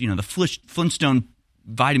 or the Flintstone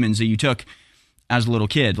vitamins that you took as a little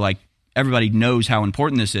kid. Like, everybody knows how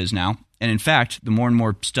important this is now. And in fact, the more and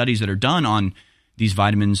more studies that are done on these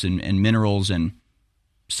vitamins and minerals and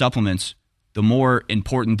supplements, the more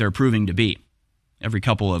important they're proving to be. Every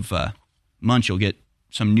couple of months, you'll get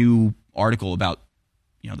some new article about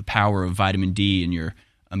the power of vitamin D in your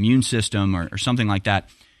immune system or something like that.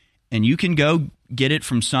 And you can go get it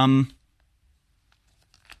from some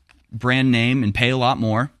brand name and pay a lot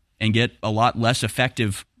more and get a lot less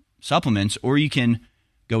effective supplements, or you can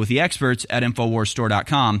go with the experts at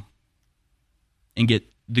InfoWarsStore.com and get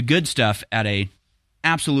the good stuff at a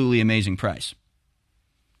absolutely amazing price.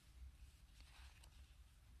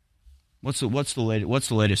 What's the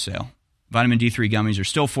latest sale? Vitamin D3 gummies are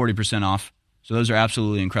still 40% off, so those are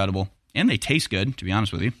absolutely incredible, and they taste good, to be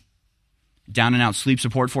honest with you. Down and Out Sleep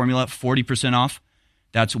Support Formula, 40% off.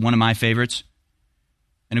 That's one of my favorites.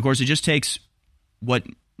 And of course, it just takes what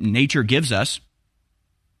nature gives us.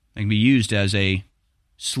 It can be used as a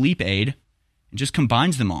sleep aid and just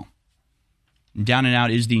combines them all. Down and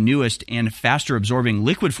Out is the newest and faster absorbing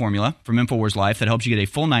liquid formula from InfoWars Life that helps you get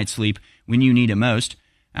a full night's sleep when you need it most.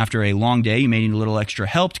 After a long day, you may need a little extra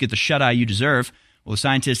help to get the shut-eye you deserve. Well, the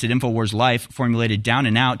scientists at InfoWars Life formulated Down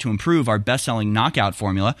and Out to improve our best-selling knockout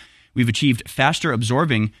formula. We've achieved faster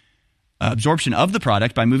absorption of the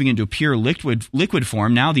product by moving into a pure liquid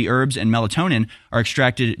form. Now the herbs and melatonin are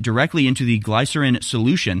extracted directly into the glycerin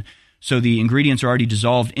solution, so the ingredients are already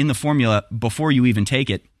dissolved in the formula before you even take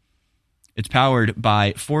it. It's powered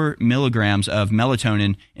by 4 milligrams of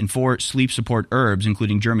melatonin and 4 sleep support herbs,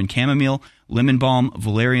 including German chamomile, lemon balm,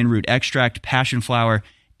 valerian root extract, passion flower,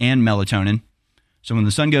 and melatonin. So when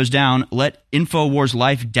the sun goes down, let InfoWars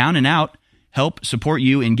Life Down and Out help support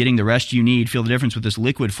you in getting the rest you need. Feel the difference with this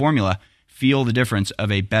liquid formula. Feel the difference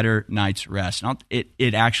of a better night's rest.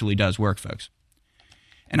 It actually does work, folks.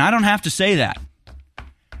 And I don't have to say that.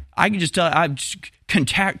 I can just tell,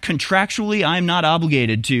 contractually, I'm not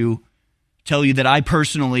obligated to tell you that I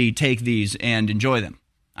personally take these and enjoy them.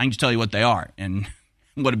 I can just tell you what they are and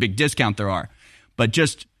what a big discount there are. But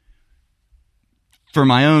just for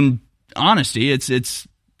my own honesty, it's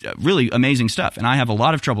really amazing stuff. And I have a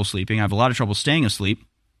lot of trouble sleeping. I have a lot of trouble staying asleep.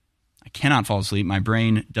 I cannot fall asleep. My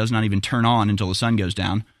brain does not even turn on until the sun goes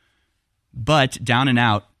down. But Down and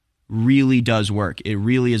Out really does work. It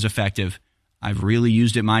really is effective. I've really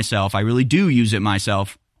used it myself. I really do use it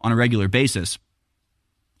myself on a regular basis.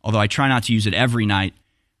 Although I try not to use it every night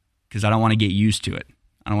because I don't want to get used to it.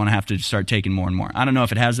 I don't want to have to start taking more and more. I don't know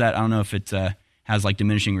if it has that. I don't know if it has like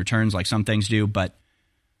diminishing returns like some things do. But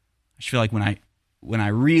I just feel like when I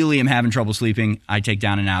really am having trouble sleeping, I take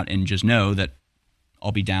Down and Out and just know that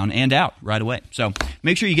I'll be down and out right away. So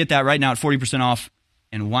make sure you get that right now at 40% off.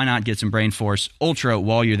 And why not get some Brain Force Ultra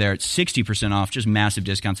while you're there at 60% off? Just massive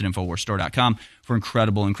discounts at InfoWarsStore.com for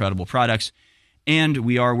incredible, incredible products. And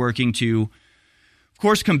we are working to, of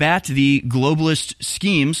course, combat the globalist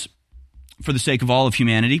schemes for the sake of all of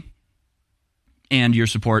humanity. And your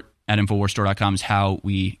support at InfoWarsStore.com is how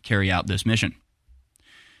we carry out this mission.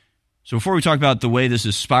 So before we talk about the way this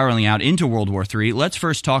is spiraling out into World War III, let's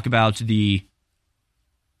first talk about the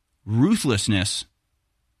ruthlessness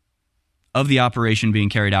of the operation being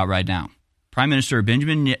carried out right now. Prime Minister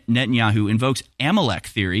Benjamin Netanyahu invokes Amalek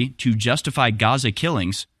theory to justify Gaza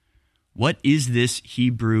killings. What is this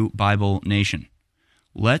Hebrew Bible nation?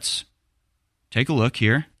 Let's take a look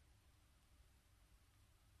here.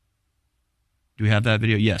 Do we have that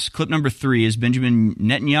video? Yes. Clip number 3 is Benjamin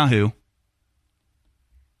Netanyahu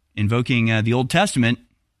invoking the Old Testament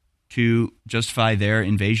to justify their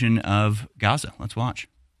invasion of Gaza. Let's watch.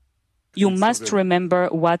 You must remember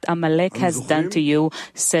what Amalek has done to you,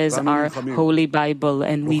 says our Holy Bible.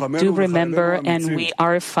 And we do remember, and we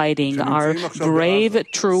are fighting. Our brave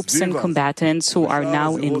troops and combatants who are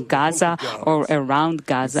now in Gaza or around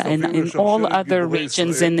Gaza and in all other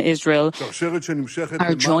regions in Israel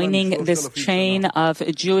are joining this chain of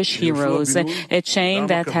Jewish heroes, a chain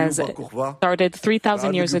that has started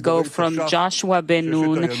 3,000 years ago from Joshua ben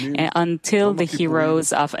Nun until the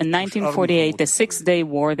heroes of 1948, the Six-Day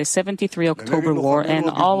War, the 73 October War, and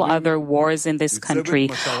all other wars in this country.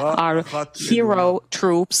 Our hero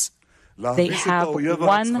troops They have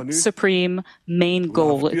one supreme main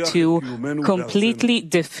goal: to completely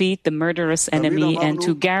defeat the murderous enemy and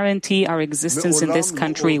to guarantee our existence in this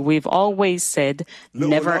country. We've always said,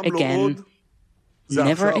 never again.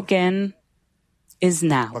 Never again is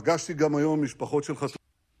now.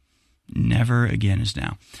 Never again is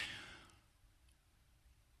now.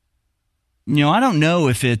 I don't know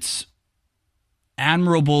if it's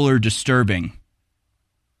admirable or disturbing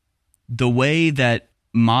the way that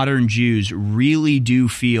modern Jews really do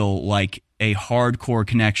feel like a hardcore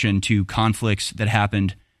connection to conflicts that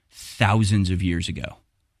happened thousands of years ago.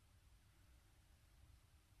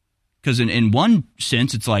 Because in one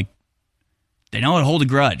sense, it's like, they know how to hold a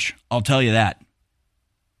grudge. I'll tell you that.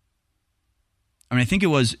 I mean, I think it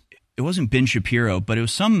wasn't Ben Shapiro, but it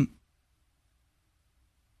was some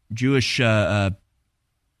Jewish influencer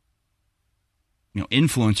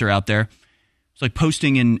out there. It's like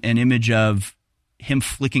posting an image of him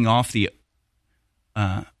flicking off the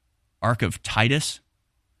Ark of Titus,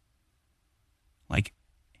 like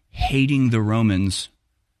hating the Romans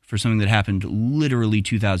for something that happened literally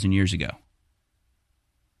 2,000 years ago.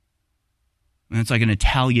 And it's like an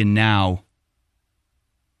Italian now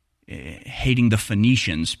hating the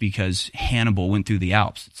Phoenicians because Hannibal went through the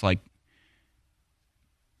Alps. It's like,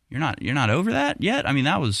 you're not over that yet? I mean,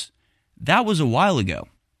 that was a while ago.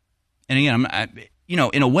 And again,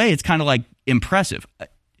 in a way, it's kind of like impressive.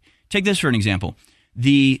 Take this for an example.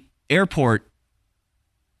 The airport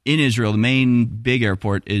in Israel, the main big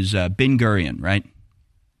airport, is Ben Gurion, right?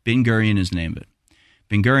 Ben Gurion is the name of it.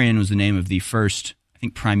 Ben Gurion was the name of the first, I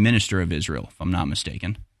think, prime minister of Israel, if I'm not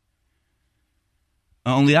mistaken.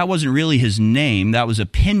 Only that wasn't really his name. That was a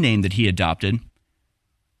pen name that he adopted.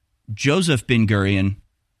 Joseph Ben Gurion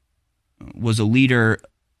was a leader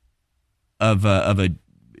of a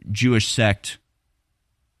Jewish sect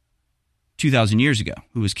 2,000 years ago,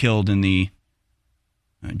 who was killed in the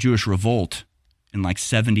Jewish revolt in like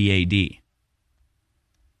 70 AD.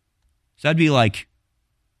 So that'd be like,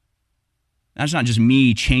 that's not just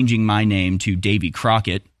me changing my name to Davy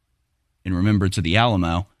Crockett in remembrance of the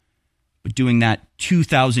Alamo, but doing that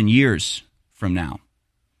 2,000 years from now.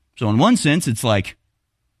 So in one sense, it's like,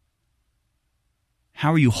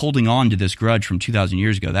 how are you holding on to this grudge from 2,000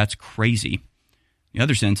 years ago? That's crazy. In the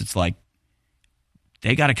other sense, it's like,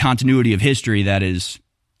 they got a continuity of history that is,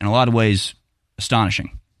 in a lot of ways,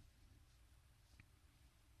 astonishing.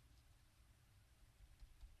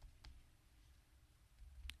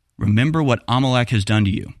 Remember what Amalek has done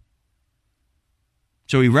to you.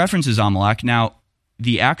 So he references Amalek. Now,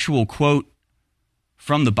 the actual quote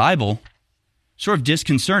from the Bible, sort of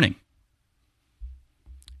disconcerting.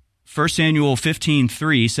 1 Samuel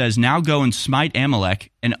 15:3 says, "Now go and smite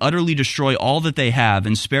Amalek, and utterly destroy all that they have,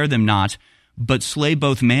 and spare them not, but slay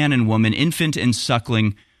both man and woman, infant and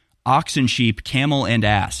suckling, ox and sheep, camel and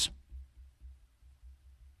ass."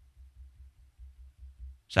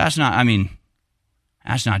 So that's not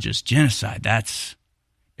just genocide, that's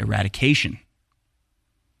eradication.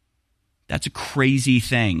 That's a crazy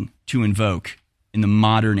thing to invoke in the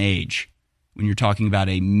modern age when you're talking about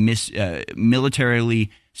a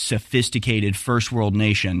militarily sophisticated first world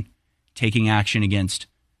nation taking action against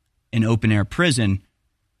an open-air prison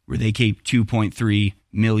where they keep 2.3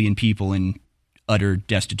 million people in utter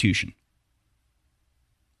destitution.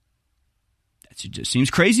 It just seems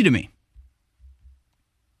crazy to me.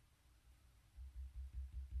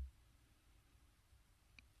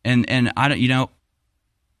 And I don't,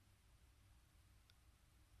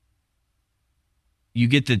 you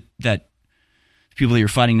get that the people that you're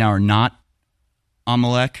fighting now are not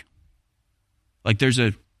Amalek. Like there's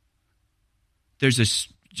a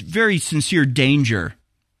very sincere danger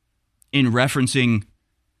in referencing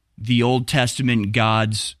the Old Testament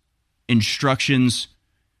God's instructions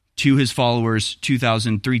to his followers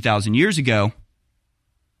 2,000, 3,000 years ago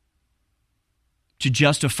to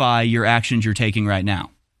justify your actions you're taking right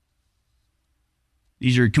now.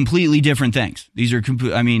 These are completely different things. These are I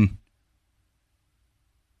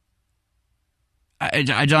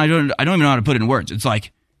don't even know how to put it in words. It's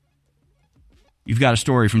like you've got a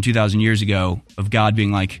story from 2,000 years ago of God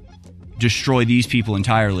being like, destroy these people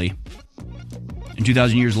entirely. And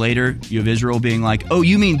 2,000 years later, you have Israel being like, oh,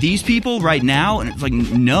 you mean these people right now? And it's like,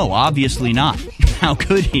 no, obviously not. How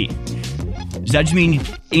could he? Does that just mean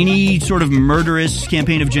any sort of murderous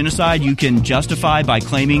campaign of genocide you can justify by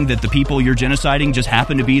claiming that the people you're genociding just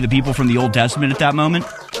happen to be the people from the Old Testament at that moment?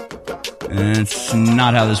 That's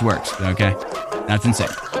not how this works, okay? That's insane.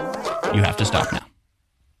 You have to stop now.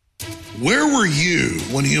 Where were you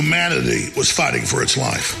when humanity was fighting for its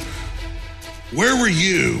life? Where were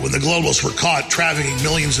you when the globalists were caught trafficking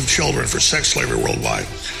millions of children for sex slavery worldwide?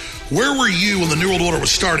 Where were you when the New World Order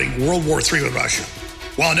was starting World War III with Russia?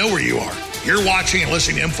 Well, I know where you are. You're watching and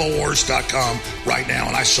listening to Infowars.com right now,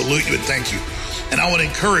 and I salute you and thank you. And I want to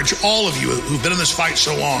encourage all of you who've been in this fight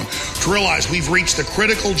so long to realize we've reached the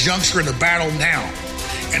critical juncture in the battle now.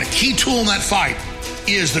 And a key tool in that fight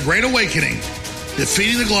is the Great Awakening,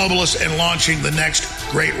 defeating the globalists and launching the next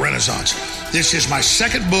great renaissance. This is my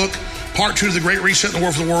second book, part 2 of The Great Reset and the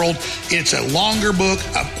War for the World. It's a longer book,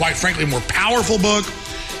 quite frankly, a more powerful book.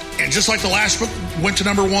 And just like the last book went to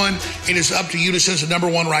number 1, it is up to you to send it to number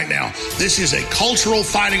 1 right now. This is a cultural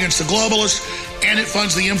fight against the globalists, and it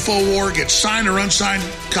funds the InfoWar. Get signed or unsigned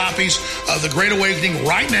copies of The Great Awakening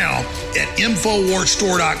right now at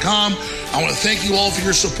InfoWarsStore.com. I want to thank you all for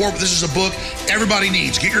your support. This is a book everybody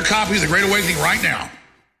needs. Get your copy of The Great Awakening right now.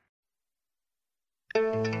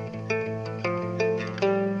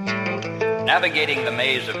 Navigating the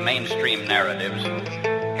maze of mainstream narratives,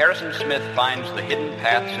 Harrison Smith finds the hidden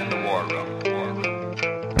paths in the war room.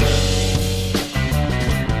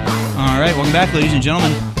 All right, welcome back, ladies and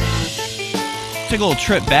gentlemen. Take a little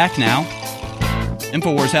trip back now.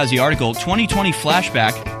 InfoWars has the article, 2020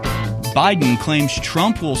 flashback. Biden claims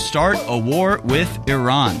Trump will start a war with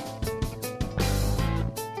Iran.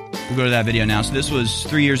 We'll go to that video now. So this was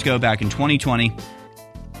 3 years ago, back in 2020.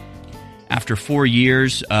 After 4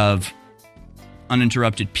 years of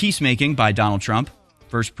uninterrupted peacemaking by Donald Trump,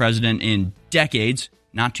 first president in decades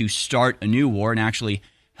not to start a new war and actually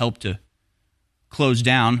help to close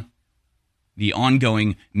down the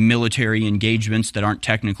ongoing military engagements that aren't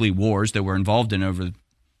technically wars that we're involved in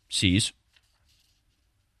overseas.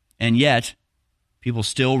 And yet, people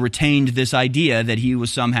still retained this idea that he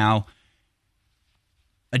was somehow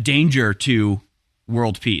a danger to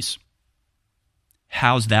world peace.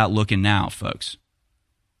 How's that looking now, folks?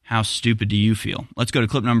 How stupid do you feel? Let's go to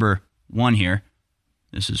clip number 1 here.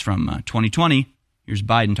 This is from 2020. Here's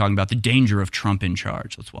Biden talking about the danger of Trump in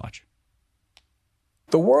charge. Let's watch.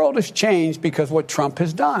 The world has changed because of what Trump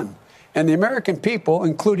has done. And the American people,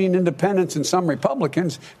 including independents and some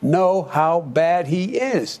Republicans, know how bad he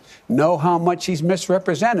is, know how much he's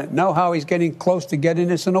misrepresented, know how he's getting close to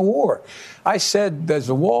getting us in a war. I said, as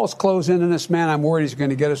the walls close in on this man, I'm worried he's going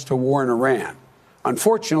to get us to war in Iran.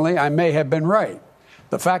 Unfortunately, I may have been right.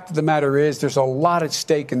 The fact of the matter is there's a lot at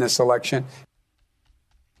stake in this election.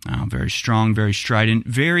 Oh, very strong, very strident,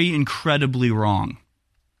 very incredibly wrong.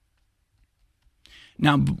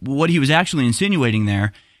 Now, what he was actually insinuating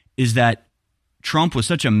there is that Trump was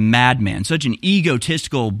such a madman, such an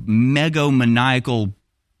egotistical, megomaniacal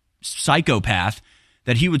psychopath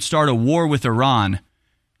that he would start a war with Iran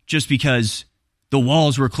just because the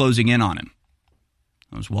walls were closing in on him.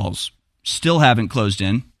 Those walls still haven't closed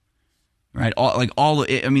in, right?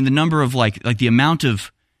 The number of like the amount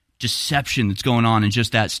of deception that's going on in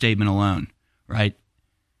just that statement alone, right?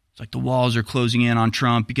 It's like the walls are closing in on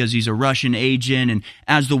Trump because he's a Russian agent, and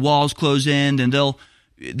as the walls close in, then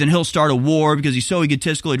he'll start a war because he's so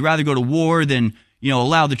egotistical. He'd rather go to war than,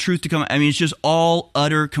 allow the truth to come. I mean, it's just all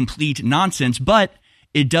utter, complete nonsense, but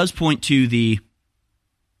it does point to the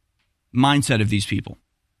mindset of these people.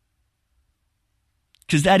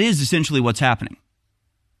 Because that is essentially what's happening.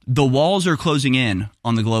 The walls are closing in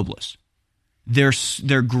on the globalists.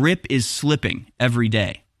 Their grip is slipping every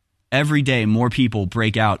day. Every day, more people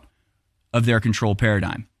break out of their control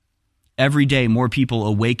paradigm. Every day, more people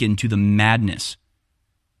awaken to the madness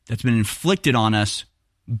that's been inflicted on us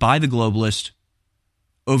by the globalists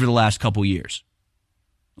over the last couple years.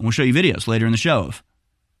 And we'll show you videos later in the show of,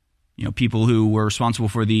 people who were responsible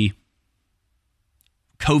for the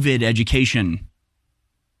COVID education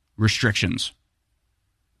restrictions.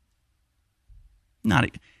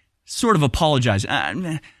 Sort of apologize. I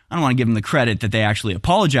don't want to give them the credit that they actually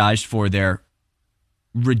apologized for their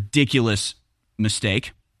ridiculous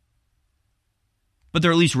mistake, but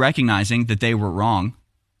they're at least recognizing that they were wrong.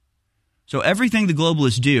 So everything the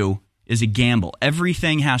globalists do is a gamble.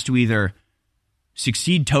 Everything has to either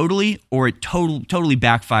succeed totally or it totally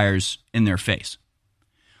backfires in their face.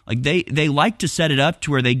 Like they like to set it up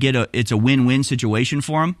to where it's a win-win situation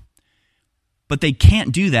for them, but they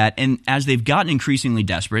can't do that. And as they've gotten increasingly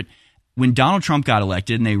desperate, when Donald Trump got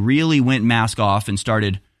elected and they really went mask off and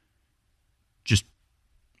started just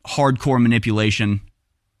hardcore manipulation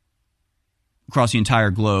across the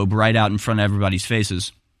entire globe right out in front of everybody's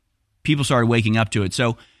faces, people started waking up to it.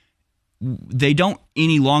 So they don't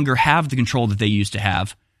any longer have the control that they used to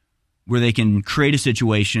have, where they can create a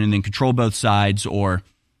situation and then control both sides, or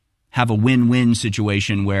have a win-win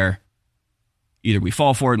situation where either we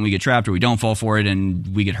fall for it and we get trapped, or we don't fall for it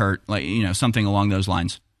and we get hurt, something along those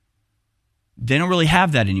lines. They don't really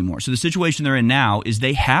have that anymore. So the situation they're in now is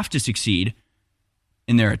they have to succeed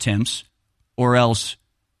in their attempts, or else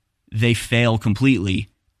they fail completely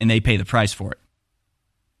and they pay the price for it.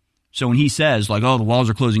 So when he says, like, oh, the walls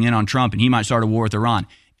are closing in on Trump and he might start a war with Iran,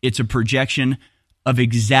 it's a projection of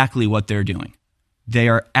exactly what they're doing. They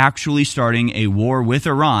are actually starting a war with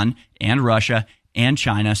Iran and Russia and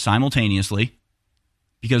China simultaneously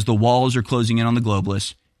because the walls are closing in on the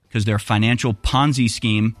globalists, because their financial Ponzi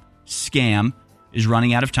scam is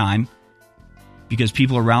running out of time, because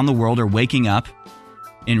people around the world are waking up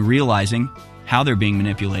and realizing how they're being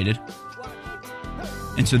manipulated.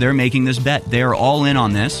 And so they're making this bet. They're all in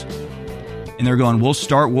on this. And they're going, we'll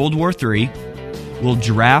start World War III. We'll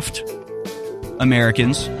draft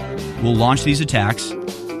Americans. We'll launch these attacks.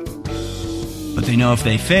 But they know if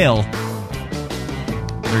they fail,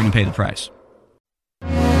 they're going to pay the price.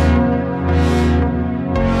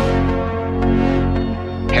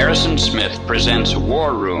 Harrison Smith presents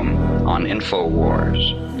War Room on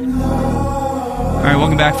InfoWars. All right,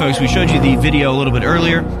 welcome back, folks. We showed you the video a little bit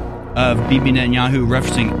earlier of Bibi Netanyahu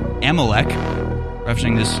referencing Amalek,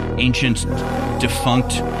 referencing this ancient,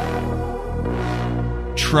 defunct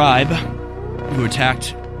tribe who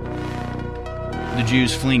attacked the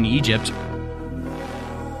Jews fleeing Egypt,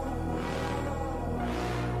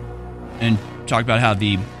 and talked about how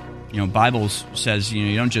the Bible says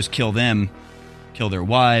you don't just kill them, kill their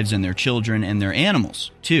wives and their children and their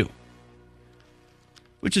animals too,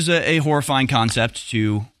 which is a horrifying concept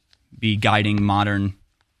to be guiding modern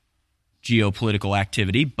geopolitical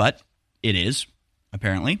activity, but it is,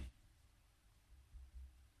 apparently.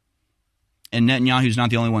 And Netanyahu's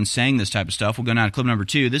not the only one saying this type of stuff. We'll go now to clip number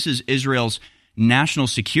 2. This is Israel's national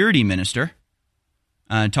security minister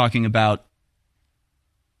talking about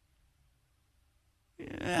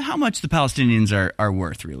how much the Palestinians are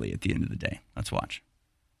worth, really, at the end of the day. Let's watch.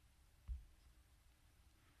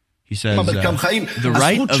 He says, the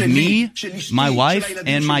right of me, my wife,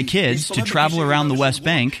 and my kids to travel around the West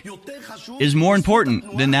Bank is more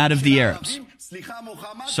important than that of the Arabs.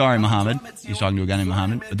 Sorry, Muhammad. He's talking to a guy named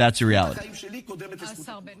Muhammad, but that's the reality.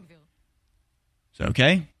 So,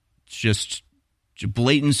 okay, it's just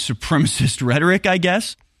blatant supremacist rhetoric, I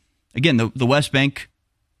guess. Again, the West Bank,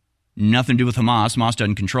 nothing to do with Hamas. Hamas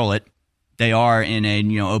doesn't control it. They are in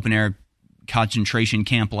a open-air concentration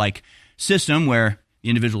camp-like system where the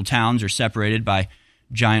individual towns are separated by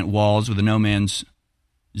giant walls with a no-man's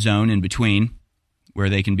zone in between where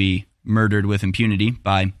they can be murdered with impunity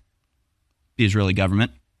by the Israeli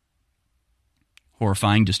government.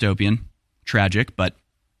 Horrifying, dystopian, tragic, but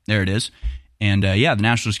there it is. And the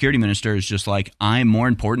national security minister is just like, I'm more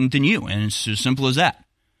important than you. And it's as simple as that.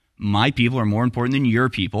 My people are more important than your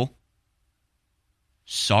people.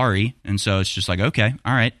 Sorry. And so it's just like, okay,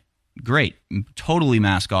 all right, great. Totally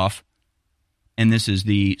mask off. And this is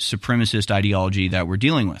the supremacist ideology that we're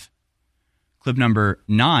dealing with. Clip number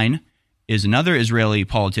 9 is another Israeli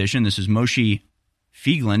politician. This is Moshe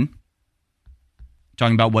Feiglin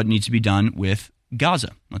talking about what needs to be done with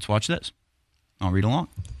Gaza. Let's watch this. I'll read along.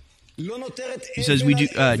 He says, we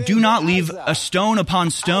do not leave a stone upon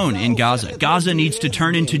stone in Gaza. Gaza needs to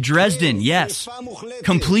turn into Dresden, yes.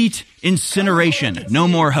 Complete incineration, no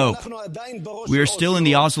more hope. We are still in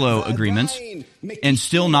the Oslo agreements and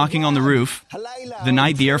still knocking on the roof. The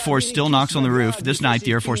night the Air Force still knocks on the roof, this night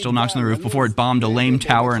the Air Force still knocks on the roof before it bombed a lame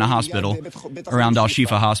tower in a hospital around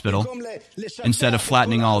Al-Shifa Hospital instead of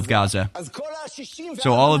flattening all of Gaza.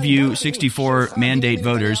 So all of you 64 mandate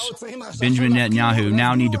voters, Benjamin Netanyahu,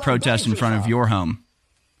 now need to protest in front of your home.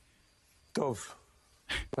 Doof.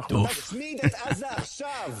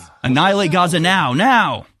 Annihilate Gaza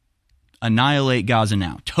now. Annihilate Gaza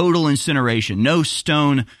now. Total incineration. No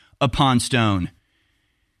stone upon stone.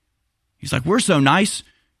 He's like, we're so nice.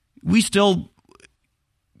 We still,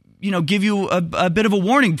 give you a bit of a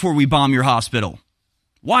warning before we bomb your hospital.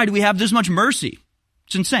 Why do we have this much mercy?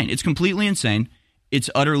 It's insane. It's completely insane. It's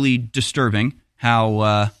utterly disturbing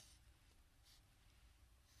how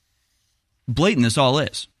blatant this all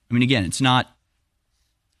is. I mean, again, it's not,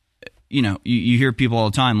 you hear people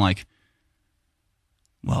all the time like,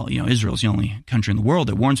 well, Israel's the only country in the world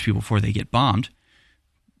that warns people before they get bombed.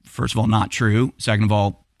 First of all, not true. Second of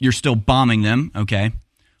all, you're still bombing them. Okay.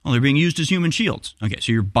 Well, they're being used as human shields. Okay,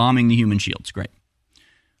 so you're bombing the human shields. Great.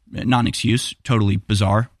 Not an excuse. Totally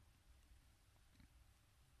bizarre.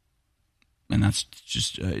 And that's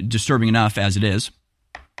just disturbing enough as it is.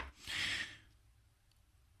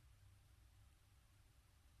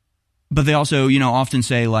 But they also, often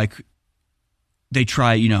say, like, they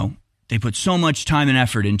try, they put so much time and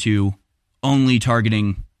effort into only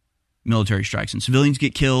targeting military strikes. And civilians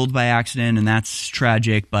get killed by accident, and that's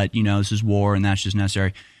tragic, but, this is war, and that's just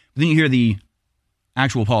necessary. But then you hear the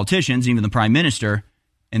actual politicians, even the prime minister,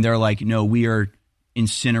 And they're like, no, we are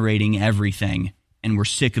incinerating everything, and we're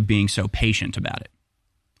sick of being so patient about it.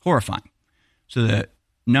 Horrifying. So the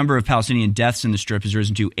number of Palestinian deaths in the Strip has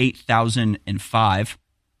risen to 8,005,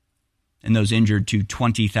 and those injured to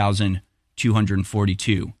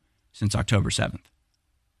 20,242 since October 7th.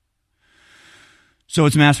 So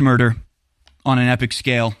it's mass murder on an epic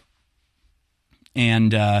scale,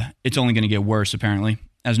 and it's only going to get worse, apparently,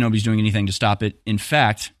 as nobody's doing anything to stop it. In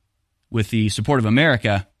fact, with the support of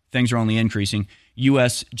America, things are only increasing.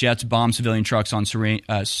 U.S. jets bomb civilian trucks on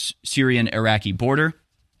Syrian-Iraqi border.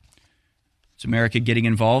 It's America getting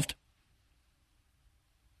involved.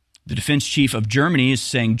 The defense chief of Germany is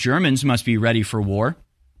saying Germans must be ready for war.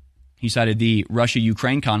 He cited the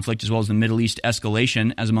Russia-Ukraine conflict as well as the Middle East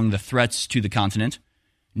escalation as among the threats to the continent.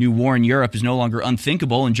 New war in Europe is no longer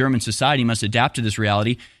unthinkable, and German society must adapt to this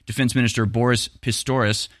reality. Defense Minister Boris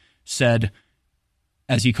Pistorius said,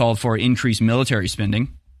 as he called for increased military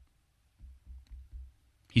spending.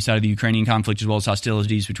 He cited the Ukrainian conflict as well as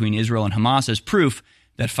hostilities between Israel and Hamas as proof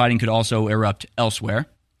that fighting could also erupt elsewhere.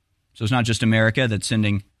 So it's not just America that's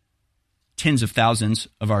sending tens of thousands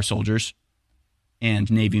of our soldiers and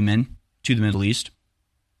Navy men to the Middle East,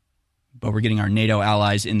 but we're getting our NATO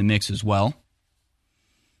allies in the mix as well.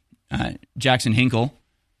 Jackson Hinkle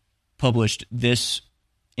published this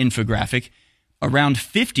infographic. Around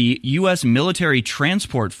 50 U.S. military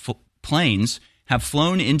transport planes have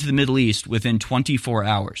flown into the Middle East within 24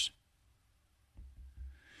 hours,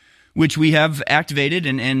 which we have activated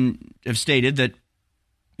and have stated that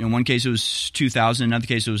in one case it was 2,000, in another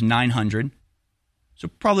case it was 900. So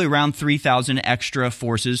probably around 3,000 extra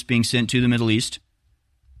forces being sent to the Middle East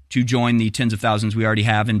to join the tens of thousands we already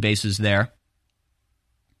have in bases there.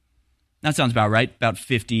 That sounds about right, about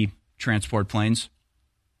 50 transport planes.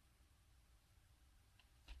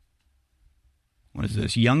 What is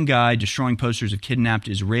this? Young guy destroying posters of kidnapped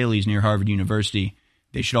Israelis near Harvard University.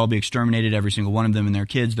 They should all be exterminated, every single one of them, and their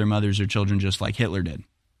kids, their mothers, their children, just like Hitler did.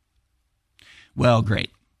 Well,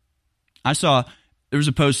 great. I saw there was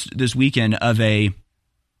a post this weekend of a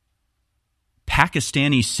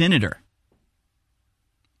Pakistani senator.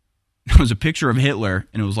 It was a picture of Hitler,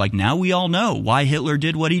 and it was like, now we all know why Hitler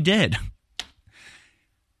did what he did.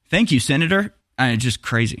 Thank you, Senator. Just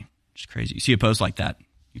crazy. Just crazy. You see a post like that,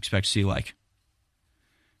 you expect to see like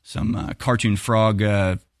some cartoon frog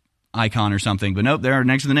icon or something, but nope, there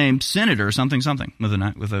next to the name, Senator something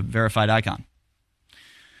with a verified icon.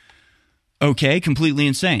 Okay, completely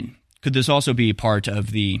insane. Could this also be part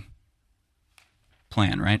of the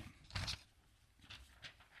plan, right?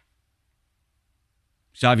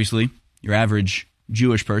 So obviously, your average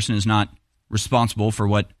Jewish person is not responsible for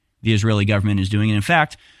what the Israeli government is doing. And in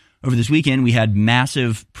fact, over this weekend, we had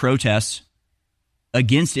massive protests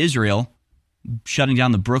against Israel, shutting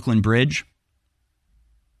down the Brooklyn Bridge,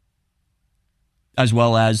 as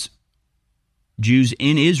well as Jews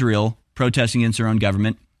in Israel protesting against their own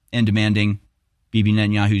government and demanding Bibi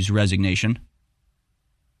Netanyahu's resignation.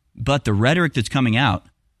 But the rhetoric that's coming out,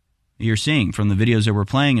 you're seeing from the videos that we're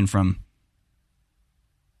playing and from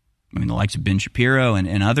the likes of Ben Shapiro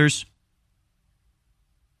and others,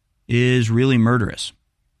 is really murderous.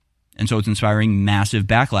 And so it's inspiring massive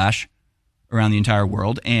backlash around the entire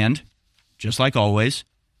world. And just like always,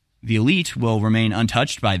 the elite will remain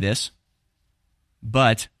untouched by this,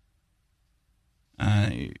 but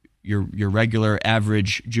your regular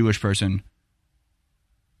average Jewish person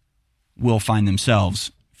will find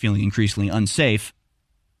themselves feeling increasingly unsafe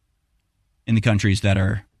in the countries that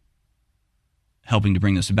are helping to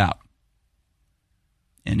bring this about.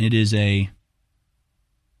 And it is a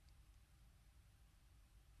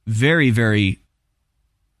very, very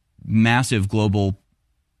massive global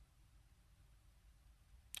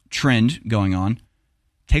trend going on.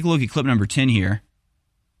 Take a look at clip number 10 here.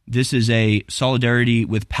 This is a Solidarity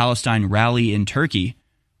with Palestine rally in Turkey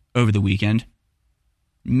over the weekend.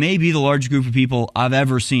 Maybe the largest group of people I've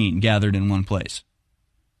ever seen gathered in one place.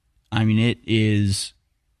 I mean, it is,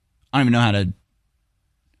 I don't even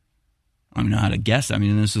know how to guess. I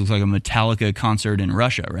mean, this looks like a Metallica concert in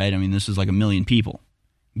Russia, right? I mean, this is like 1 million people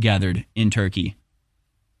gathered in Turkey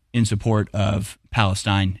in support of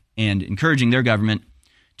Palestine and encouraging their government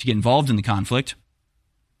to get involved in the conflict.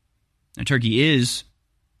 Now, Turkey is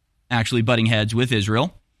actually butting heads with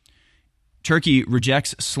Israel. Turkey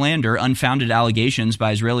rejects slander, unfounded allegations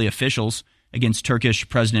by Israeli officials against Turkish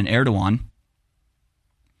President Erdogan.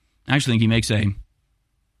 I actually think he makes a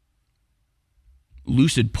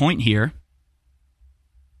lucid point here,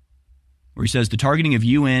 where he says the targeting of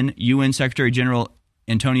UN Secretary General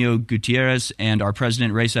Antonio Guterres and our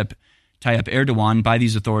President Recep Tayyip Erdogan by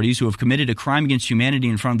these authorities who have committed a crime against humanity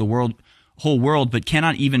in front of the world whole world, but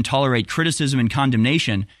cannot even tolerate criticism and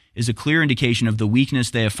condemnation, is a clear indication of the weakness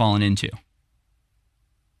they have fallen into.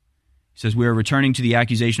 He says, we are returning to the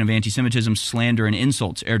accusation of anti-Semitism, slander, and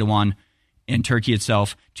insults, Erdogan and Turkey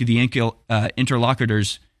itself, to the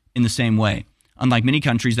interlocutors in the same way. Unlike many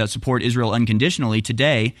countries that support Israel unconditionally,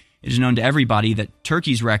 today it is known to everybody that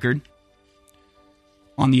Turkey's record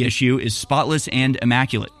on the issue is spotless and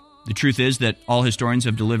immaculate. The truth is that all historians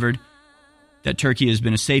have delivered that Turkey has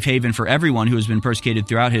been a safe haven for everyone who has been persecuted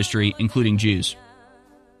throughout history, including Jews.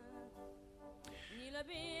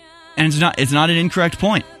 And it's not an incorrect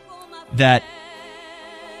point that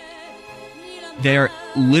they are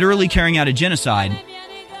literally carrying out a genocide,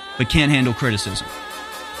 but can't handle criticism,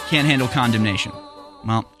 can't handle condemnation.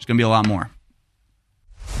 Well, there's going to be a lot more.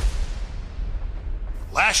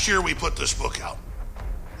 Last year we put this book out,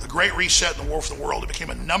 The Great Reset and the War for the World. It became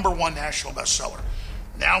a #1 national bestseller.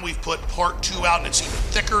 Now we've put part 2 out, and it's even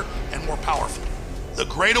thicker and more powerful. The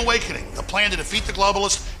Great Awakening, the plan to defeat the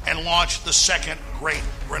globalists and launch the second Great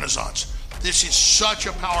Renaissance. This is such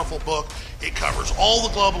a powerful book. It covers all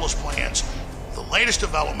the globalist plans, the latest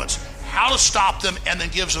developments, how to stop them, and then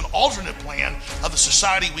gives an alternate plan of the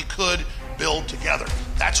society we could build together.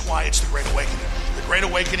 That's why it's the Great Awakening. The Great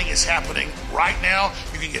Awakening is happening right now.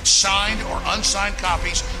 You can get signed or unsigned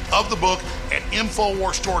copies of the book at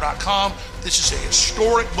InfoWarsStore.com. This is a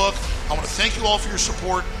historic book. I want to thank you all for your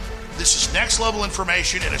support. This is next level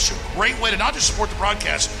information, and it's a great way to not just support the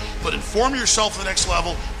broadcast, but inform yourself to the next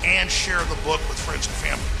level and share the book with friends and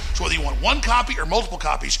family. So whether you want one copy or multiple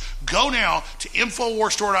copies, go now to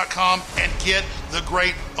InfoWarsStore.com and get The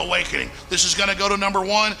Great Awakening. This is going to go to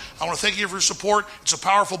 #1. I want to thank you for your support. It's a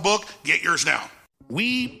powerful book. Get yours now.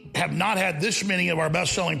 We have not had this many of our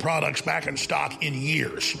best-selling products back in stock in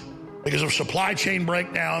years because of supply chain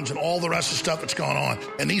breakdowns and all the rest of the stuff that's going on.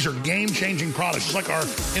 And these are game-changing products. Just like our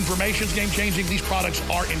information's game-changing, these products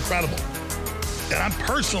are incredible. And I'm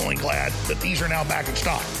personally glad that these are now back in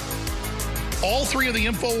stock. All 3 of the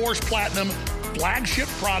InfoWars Platinum flagship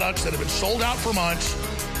products that have been sold out for months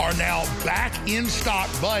are now back in stock,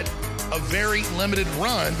 but a very limited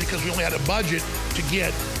run because we only had a budget to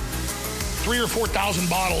get 3,000 or 4,000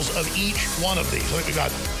 bottles of each one of these. I think we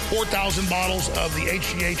got 4,000 bottles of the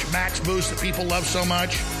HGH Max Boost that people love so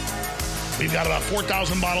much. We've got about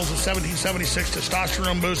 4,000 bottles of 1776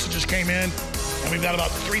 Testosterone Boost that just came in. And we've got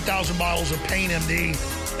about 3,000 bottles of Pain MD,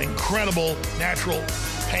 incredible natural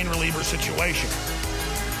pain reliever situation.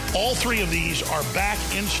 All 3 of these are back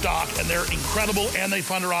in stock, and they're incredible, and they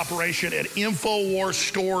fund our operation at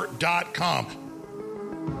InfoWarsStore.com.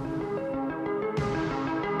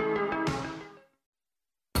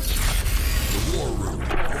 The War Room.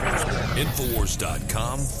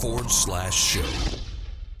 Infowars.com/show.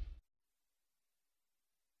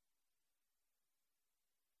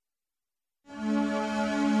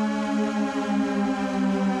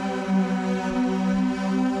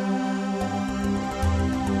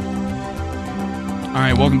 All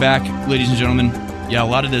right, welcome back, ladies and gentlemen. Yeah, a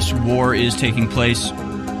lot of this war is taking place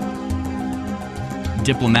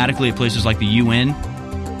diplomatically at places like the UN.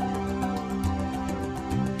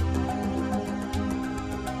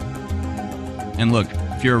 And look,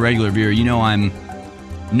 if you're a regular viewer, you know I'm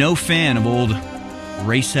no fan of old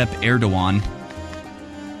Recep Erdogan,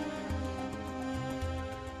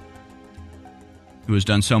 who has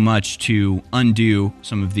done so much to undo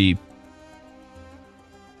some of the,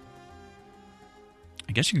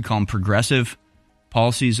 I guess you could call them progressive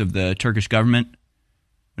policies of the Turkish government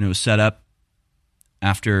when it was set up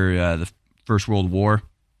after the First World War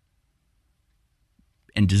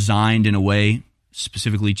and designed in a way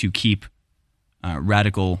specifically to keep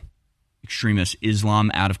radical extremist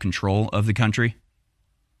Islam out of control of the country.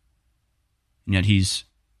 And yet he's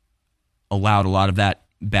allowed a lot of that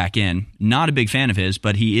back in. Not a big fan of his,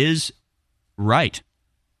 but he is right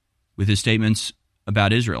with his statements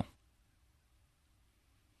about Israel.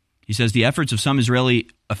 He says the efforts of some Israeli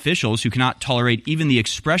officials who cannot tolerate even the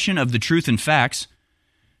expression of the truth and facts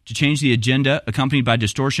to change the agenda, accompanied by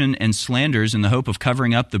distortion and slanders in the hope of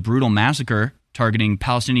covering up the brutal massacre targeting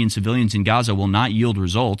Palestinian civilians in Gaza, will not yield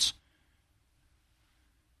results.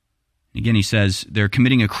 Again, he says they're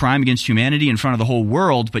committing a crime against humanity in front of the whole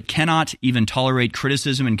world, but cannot even tolerate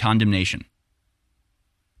criticism and condemnation.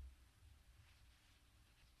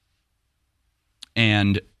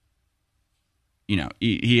 And you know,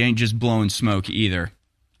 he ain't just blowing smoke either.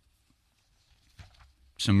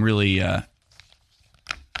 Some really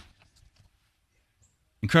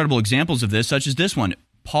incredible examples of this, such as this one.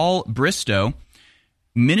 Paul Bristow,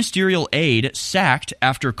 ministerial aide sacked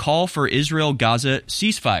after call for Israel-Gaza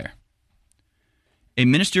ceasefire. a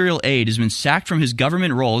ministerial aide has been sacked from his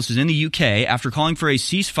government role, this is in the UK, after calling for a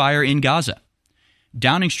ceasefire in Gaza.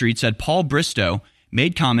 Downing Street said Paul Bristow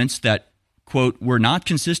made comments that, quote, were not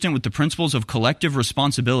consistent with the principles of collective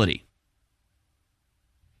responsibility.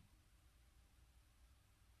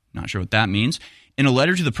 Not sure what that means. In a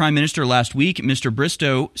letter to the Prime Minister last week, Mr.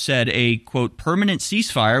 Bristow said a, quote, permanent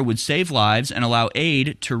ceasefire would save lives and allow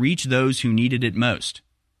aid to reach those who needed it most.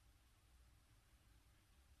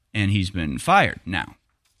 And he's been fired now.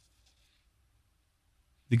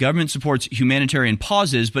 The government supports humanitarian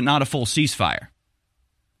pauses, but not a full ceasefire.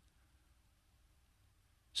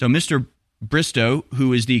 So Mr. Bristow,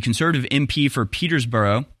 who is the Conservative MP for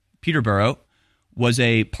Peterborough, was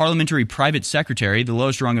a parliamentary private secretary, the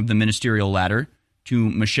lowest rung of the ministerial ladder, to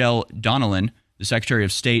Michelle Donnellan, the Secretary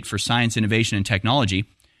of State for Science, Innovation, and Technology.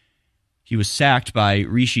 He was sacked by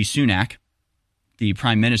Rishi Sunak, the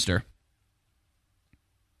Prime Minister.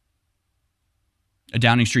 A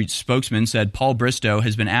Downing Street spokesman said Paul Bristow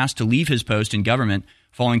has been asked to leave his post in government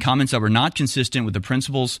following comments that were not consistent with the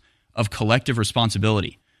principles of collective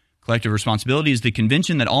responsibility. Collective responsibility is the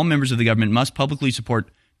convention that all members of the government must publicly support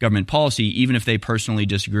government policy, even if they personally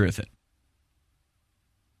disagree with it.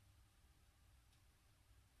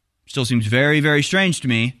 Still seems very, very strange to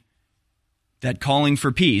me that calling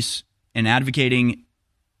for peace and advocating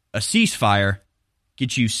a ceasefire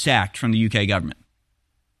gets you sacked from the UK government.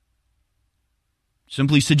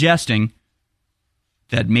 Simply suggesting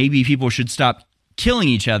that maybe people should stop killing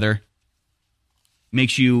each other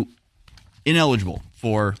makes you ineligible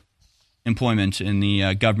for employment in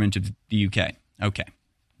the government of the UK. Okay,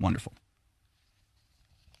 wonderful.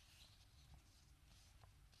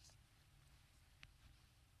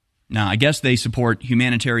 Now, I guess they support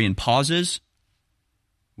humanitarian pauses,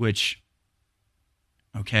 which,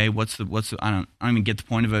 okay, what's the I don't even get the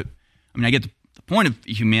point of it. I mean, I get the point of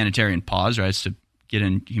humanitarian pause, right? It's to get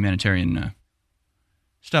in humanitarian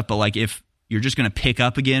stuff, but like if you're just going to pick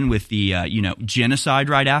up again with the genocide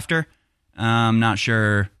right after, I'm not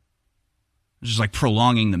sure. It's just like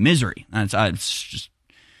prolonging the misery. It's just,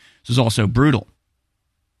 this is also brutal.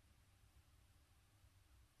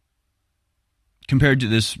 Compared to,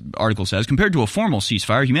 this article says, compared to a formal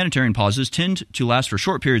ceasefire, humanitarian pauses tend to last for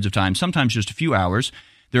short periods of time, sometimes just a few hours.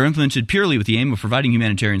 They're implemented purely with the aim of providing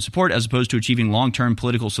humanitarian support as opposed to achieving long-term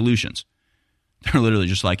political solutions. They're literally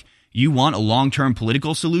just like, you want a long-term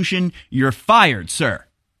political solution? You're fired, sir.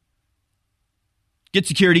 Get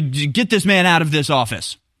security, get this man out of this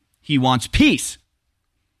office. He wants peace.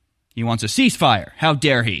 He wants a ceasefire. How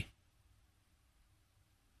dare he?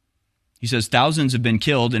 He says thousands have been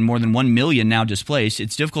killed and more than 1 million now displaced.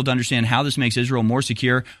 It's difficult to understand how this makes Israel more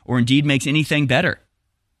secure or indeed makes anything better.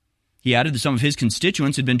 He added that some of his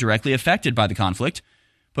constituents had been directly affected by the conflict.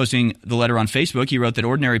 Posting the letter on Facebook, he wrote that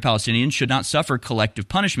ordinary Palestinians should not suffer collective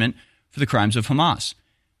punishment for the crimes of Hamas.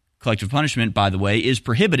 Collective punishment, by the way, is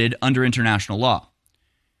prohibited under international law,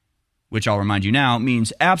 which I'll remind you now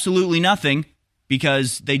means absolutely nothing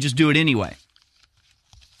because they just do it anyway.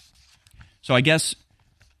 So I guess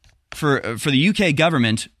for the UK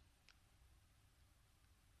government,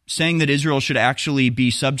 saying that Israel should actually be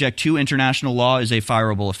subject to international law is a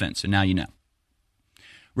fireable offense, and now you know.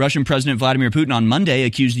 Russian President Vladimir Putin on Monday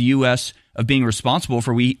accused the U.S. of being responsible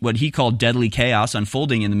for what he called deadly chaos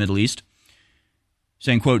unfolding in the Middle East,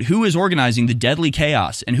 saying, quote, who is organizing the deadly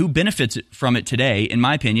chaos and who benefits from it today, in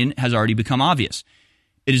my opinion, has already become obvious.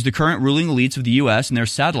 It is the current ruling elites of the U.S. and their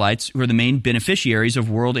satellites who are the main beneficiaries of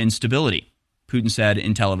world instability, Putin said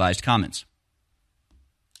in televised comments.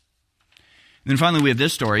 And then finally, we have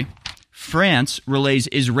this story. France relays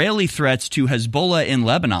Israeli threats to Hezbollah in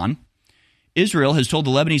Lebanon. Israel has told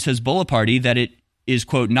the Lebanese Hezbollah party that it is,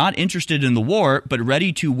 quote, not interested in the war, but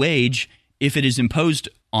ready to wage if it is imposed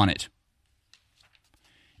on it.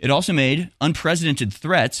 It also made unprecedented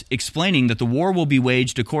threats, explaining that the war will be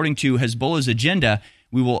waged according to Hezbollah's agenda.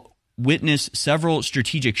 We will witness several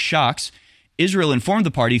strategic shocks. Israel informed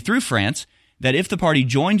the party through France that if the party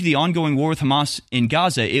joined the ongoing war with Hamas in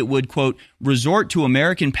Gaza, it would, quote, resort to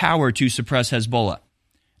American power to suppress Hezbollah,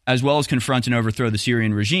 as well as confront and overthrow the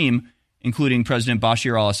Syrian regime, including President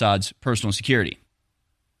Bashar al-Assad's personal security.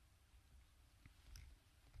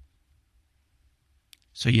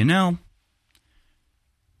 So,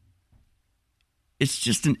 it's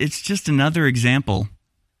just another example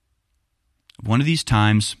of one of these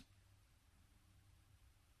times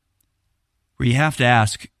where you have to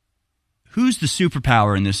ask, who's the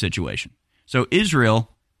superpower in this situation? So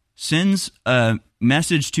Israel sends a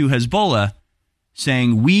message to Hezbollah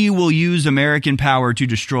saying, we will use American power to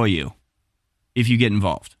destroy you if you get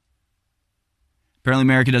involved. Apparently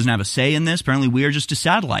America doesn't have a say in this. Apparently we are just a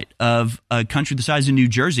satellite of a country the size of New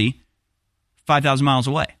Jersey, 5,000 miles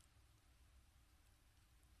away.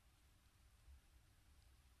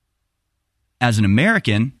 As an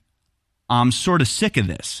American, I'm sort of sick of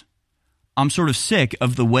this. I'm sort of sick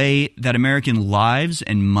of the way that American lives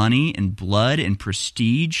and money and blood and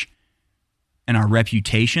prestige and our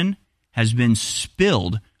reputation has been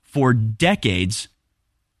spilled for decades,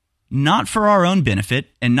 not for our own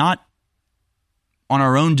benefit and not on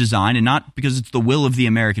our own design and not because it's the will of the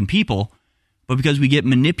American people, but because we get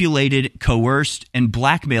manipulated, coerced, and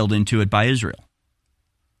blackmailed into it by Israel.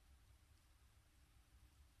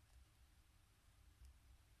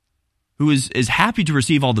 Who is happy to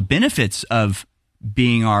receive all the benefits of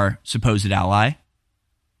being our supposed ally,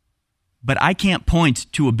 but I can't point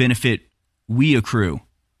to a benefit we accrue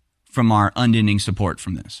from our unending support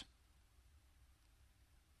from this.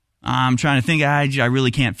 I'm trying to think. I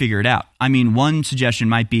really can't figure it out. I mean, one suggestion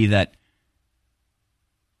might be that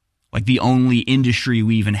like the only industry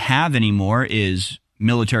we even have anymore is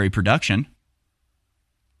military production.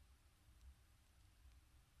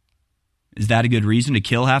 Is that a good reason to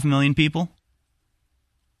kill 500,000 people?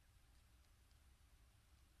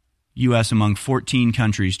 U.S. among 14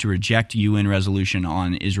 countries to reject UN resolution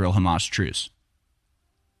on Israel-Hamas truce.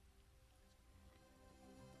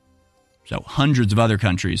 So hundreds of other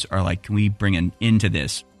countries are like, can we bring an end to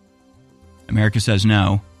this? America says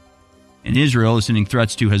no. And Israel is sending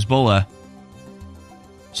threats to Hezbollah,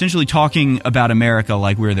 essentially talking about America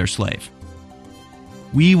like we're their slave.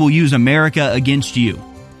 We will use America against you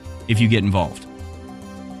if you get involved.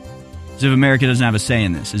 As if America doesn't have a say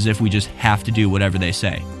in this, as if we just have to do whatever they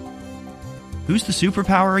say. Who's the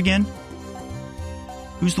superpower again?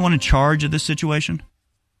 Who's the one in charge of this situation?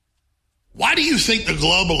 Why do you think the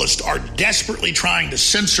globalists are desperately trying to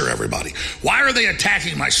censor everybody? Why are they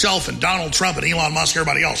attacking myself and Donald Trump and Elon Musk and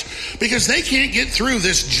everybody else? Because they can't get through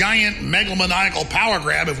this giant megalomaniacal power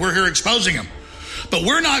grab if we're here exposing them. But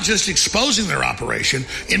we're not just exposing their operation.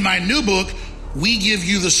 In my new book, we give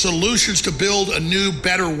you the solutions to build a new,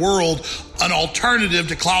 better world, an alternative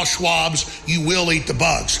to Klaus Schwab's "you will eat the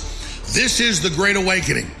bugs." This is the Great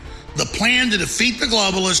Awakening, the plan to defeat the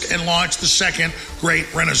globalists and launch the second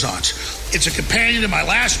Great Renaissance. It's a companion to my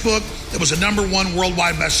last book that was a #1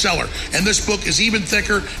 worldwide bestseller, and this book is even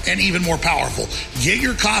thicker and even more powerful. Get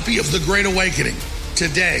your copy of The Great Awakening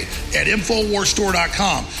today at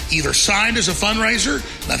InfoWarsStore.com, either signed as a fundraiser,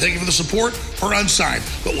 and I thank you for the support, or unsigned.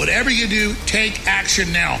 But whatever you do, take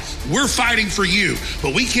action now. We're fighting for you,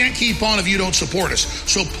 but we can't keep on if you don't support us.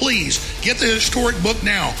 So please, get the historic book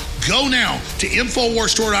now. Go now to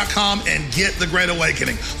InfoWarsStore.com and get The Great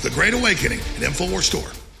Awakening. The Great Awakening at InfoWars Store.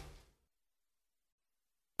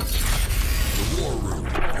 The War Room.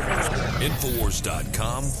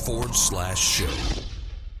 Infowars.com/show.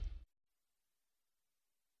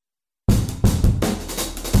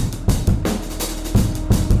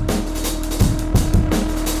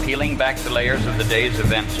 Peeling back the layers of the day's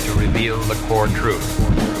events to reveal the core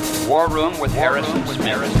truth. War Room with Harrison Smith.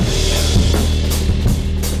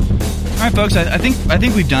 All right, folks, I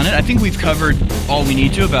think we've done it. I think we've covered all we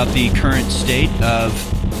need to about the current state of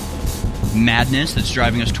madness that's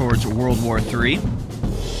driving us towards World War III.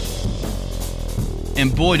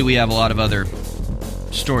 And boy, do we have a lot of other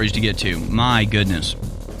stories to get to. My goodness.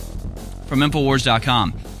 From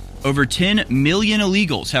Infowars.com, over 10 million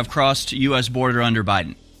illegals have crossed U.S. border under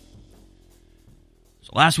Biden.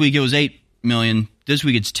 So last week it was 8 million. This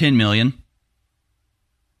week it's 10 million.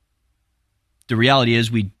 The reality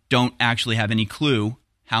is we don't actually have any clue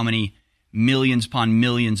how many millions upon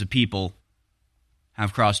millions of people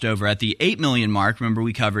have crossed over. At the 8 million mark, remember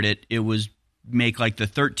we covered it, it was make like the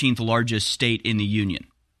 13th largest state in the union.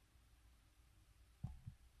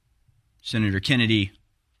 Senator Kennedy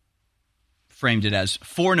framed it as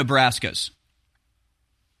 4 Nebraskas.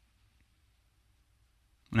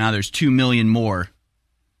 Now there's 2 million more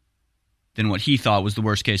than what he thought was the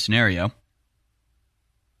worst case scenario.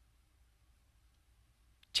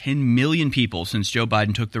 10 million people since Joe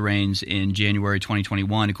Biden took the reins in January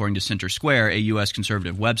 2021, according to Center Square, a U.S.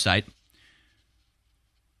 conservative website.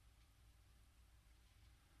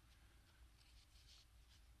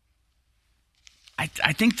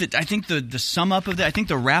 I think the sum up of that, I think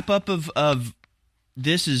the wrap up of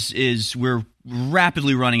this is we're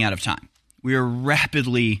rapidly running out of time. We are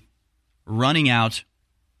rapidly running out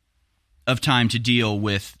of time to deal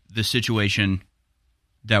with the situation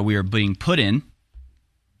that we are being put in.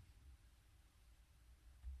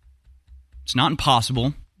 It's not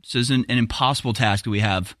impossible. This isn't an impossible task that we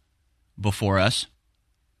have before us.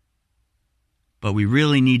 But we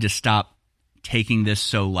really need to stop taking this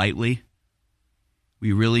so lightly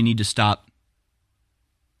We really need to stop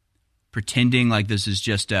pretending like this is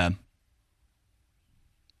just a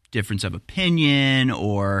difference of opinion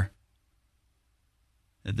or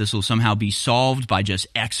that this will somehow be solved by just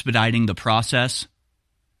expediting the process.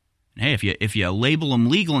 And hey, if you label them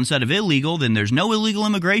legal instead of illegal, then there's no illegal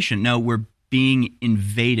immigration. No, we're being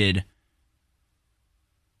invaded.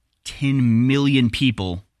 10 million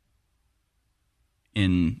people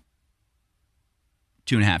in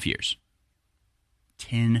 2.5 years.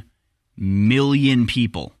 10 million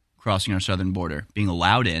people crossing our southern border, being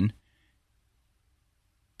allowed in,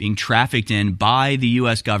 being trafficked in by the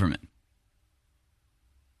U.S. government.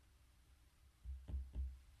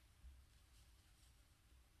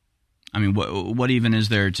 I mean, what even is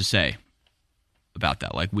there to say about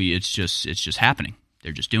that? Like, it's just happening.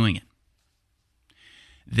 They're just doing it.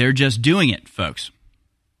 They're just doing it, folks.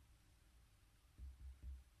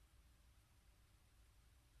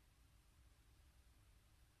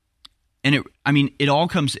 And it all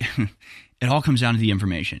comes it all comes down to the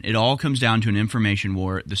information. It all comes down to an information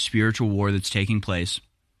war, the spiritual war that's taking place.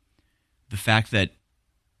 The fact that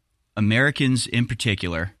Americans in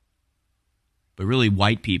particular, but really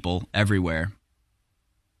white people everywhere,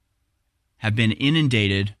 have been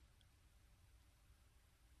inundated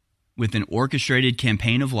with an orchestrated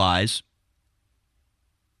campaign of lies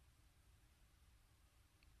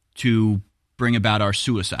to bring about our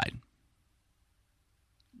suicide.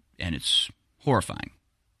 And it's horrifying.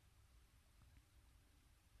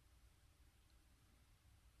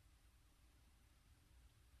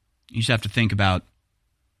 You just have to think about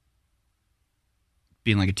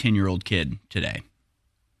being like a 10-year-old kid today.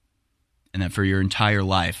 And that for your entire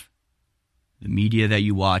life, the media that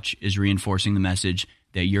you watch is reinforcing the message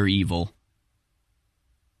that you're evil,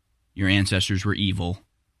 your ancestors were evil,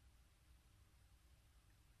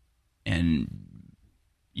 and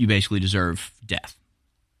you basically deserve death.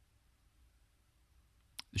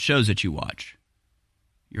 The shows that you watch,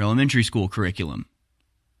 your elementary school curriculum,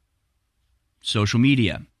 social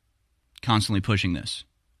media, constantly pushing this.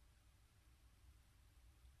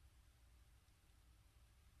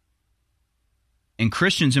 And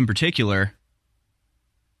Christians in particular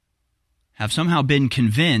have somehow been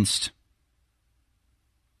convinced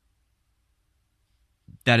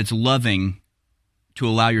that it's loving to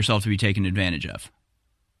allow yourself to be taken advantage of.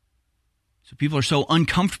 So people are so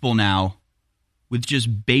uncomfortable now with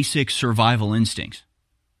just basic survival instincts.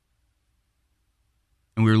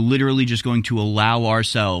 And we're literally just going to allow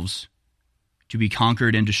ourselves to be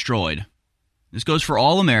conquered and destroyed. This goes for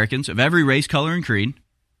all Americans of every race, color, and creed.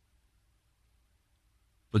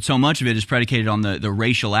 But so much of it is predicated on the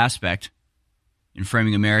racial aspect in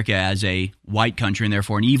framing America as a white country and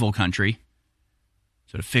therefore an evil country.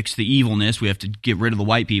 So to fix the evilness, we have to get rid of the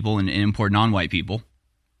white people and import non-white people.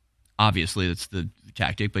 Obviously, that's the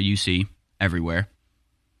tactic, but you see everywhere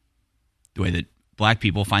the way that black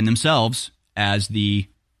people find themselves as the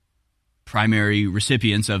primary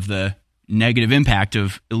recipients of the negative impact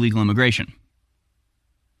of illegal immigration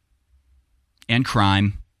and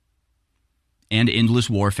crime and endless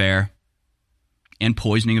warfare and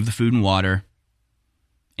poisoning of the food and water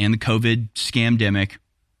and the COVID scamdemic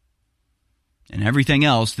and everything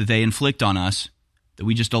else that they inflict on us that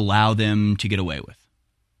we just allow them to get away with.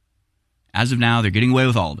 As of now, they're getting away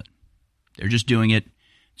with all of it. They're just doing it.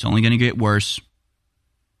 It's only going to get worse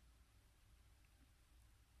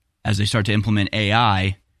as they start to implement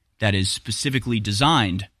AI that is specifically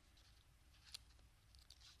designed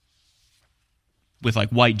with like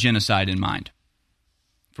white genocide in mind.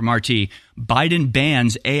 From RT, Biden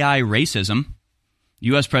bans AI racism. The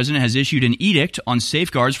U.S. president has issued an edict on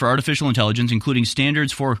safeguards for artificial intelligence, including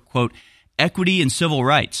standards for, quote, equity and civil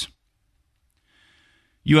rights.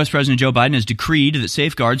 U.S. President Joe Biden has decreed that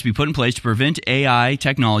safeguards be put in place to prevent AI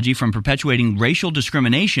technology from perpetuating racial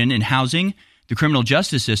discrimination in housing, the criminal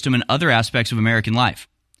justice system, and other aspects of American life.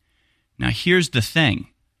 Now, here's the thing.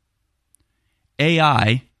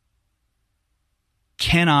 AI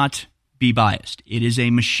cannot be biased. It is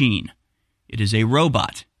a machine. It is a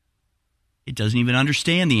robot. It doesn't even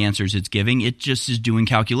understand the answers it's giving. It just is doing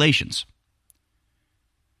calculations.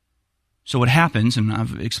 So what happens, and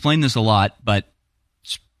I've explained this a lot, but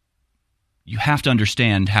you have to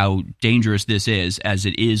understand how dangerous this is, as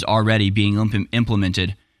it is already being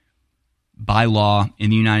implemented by law in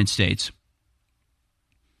the United States,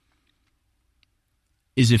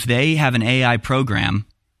 is if they have an AI program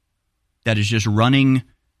that is just running,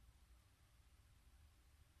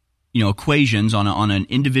 equations on an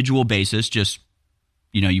individual basis, just,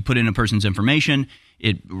 you put in a person's information,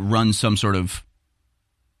 it runs some sort of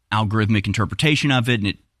algorithmic interpretation of it, and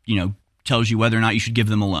it, tells you whether or not you should give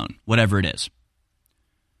them a loan, whatever it is.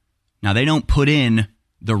 Now, they don't put in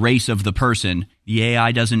the race of the person. The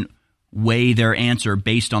AI doesn't weigh their answer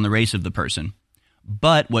based on the race of the person.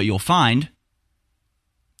 But what you'll find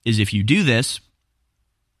is if you do this,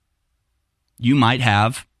 you might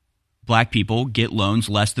have black people get loans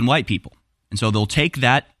less than white people. And so they'll take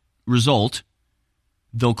that result,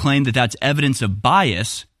 they'll claim that that's evidence of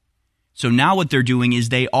bias. So now what they're doing is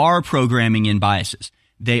they are programming in biases.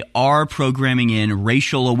 They are programming in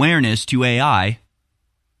racial awareness to AI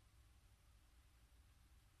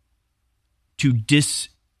to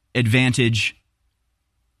disadvantage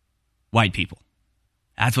white people.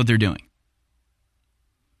 That's what they're doing.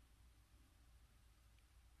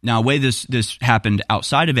 Now, a way this happened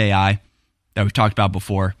outside of AI that we've talked about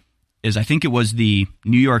before is I think it was the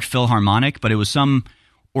New York Philharmonic, but it was some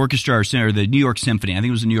orchestra or the New York Symphony. I think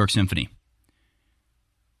it was the New York Symphony.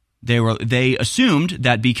 They assumed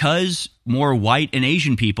that because more white and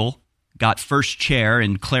Asian people got first chair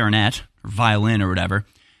in clarinet or violin or whatever,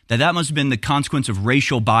 that must have been the consequence of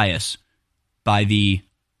racial bias by the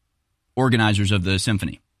organizers of the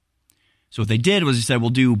symphony. So what they did was they said, we'll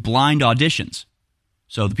do blind auditions.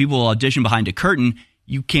 So the people will audition behind a curtain.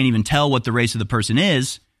 You can't even tell what the race of the person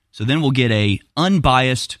is. So then we'll get a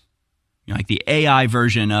unbiased, like the AI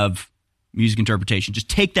version of music interpretation. Just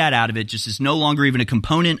take that out of it. Just is no longer even a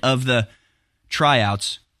component of the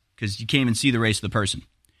tryouts because you can't even see the race of the person.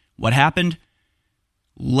 What happened?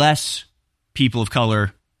 Less people of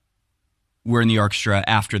color were in the orchestra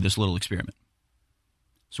after this little experiment.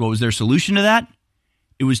 So what was their solution to that?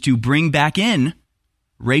 It was to bring back in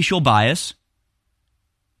racial bias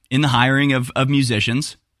in the hiring of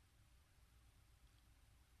musicians.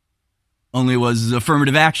 Only it was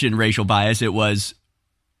affirmative action racial bias. It was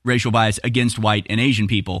racial bias against white and Asian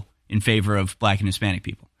people in favor of black and Hispanic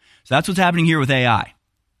people. So that's what's happening here with AI,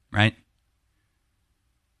 right?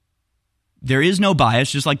 There is no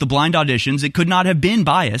bias, just like the blind auditions. It could not have been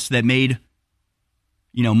bias that made,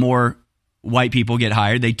 more white people get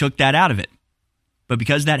hired. They took that out of it. But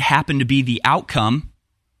because that happened to be the outcome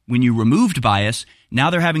when you removed bias, now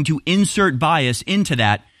they're having to insert bias into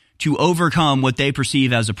that to overcome what they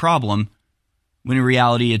perceive as a problem, when in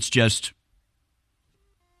reality it's just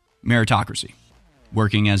meritocracy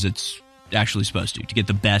working as it's actually supposed to get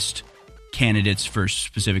the best candidates for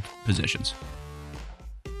specific positions.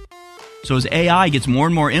 So as AI gets more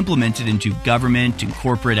and more implemented into government and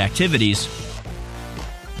corporate activities,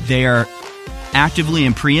 they are actively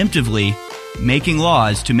and preemptively making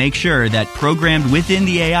laws to make sure that programmed within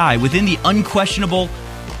the AI, within the unquestionable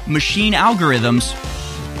machine algorithms,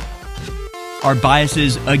 are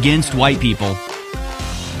biases against white people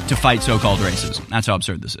to fight so-called racism. That's how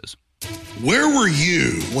absurd this is. Where were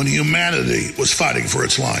you when humanity was fighting for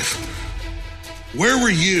its life? Where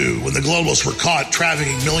were you when the globalists were caught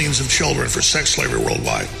trafficking millions of children for sex slavery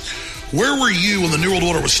worldwide? Where were you when the New World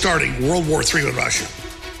Order was starting World War III with Russia?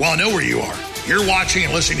 Well, I know where you are. You're watching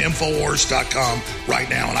and listening to Infowars.com right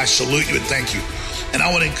now, and I salute you and thank you. And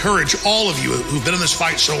I want to encourage all of you who've been in this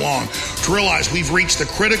fight so long to realize we've reached the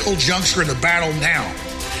critical juncture in the battle now.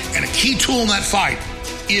 And a key tool in that fight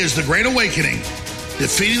is the Great Awakening,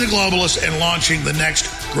 defeating the globalists and launching the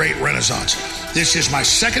next great renaissance. This is my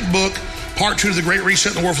second book, part 2 of The Great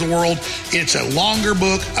Reset and the War for the World. It's a longer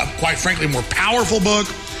book, quite frankly, a more powerful book.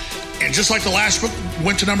 And just like the last book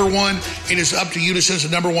went to number 1, it is up to you to send us to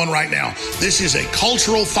number 1 right now. This is a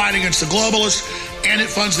cultural fight against the globalists, and it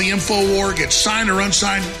funds the InfoWar. Get signed or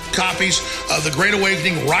unsigned copies of The Great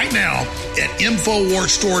Awakening right now at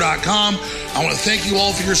InfoWarsStore.com. I want to thank you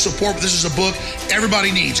all for your support. This is a book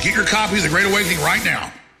everybody needs. Get your copy of The Great Awakening right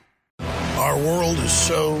now. Our world is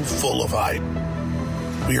so full of hype.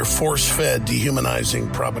 We are force-fed, dehumanizing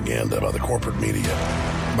propaganda by the corporate media,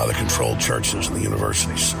 by the controlled churches and the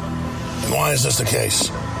universities. And why is this the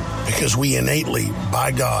case? Because we innately,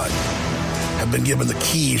 by God, have been given the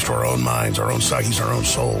keys to our own minds, our own psyches, our own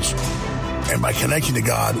souls. And by connecting to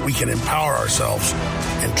God, we can empower ourselves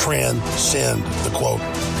and transcend the, quote,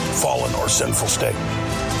 fallen or sinful state.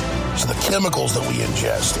 So the chemicals that we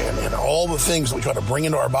ingest and all the things that we try to bring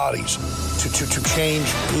into our bodies to change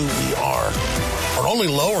who we are only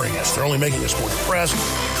lowering us. They're only making us more depressed.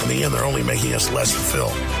 In the end, they're only making us less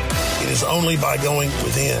fulfilled. It is only by going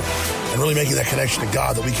within and really making that connection to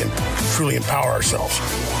God that we can truly empower ourselves.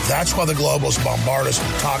 That's why the globalists bombard us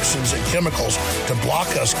with toxins and chemicals to block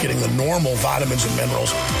us getting the normal vitamins and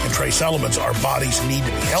minerals and trace elements our bodies need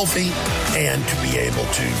to be healthy and to be able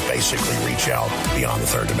to basically reach out beyond the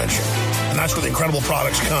third dimension. And that's where the incredible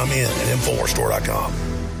products come in at InfoWarsStore.com.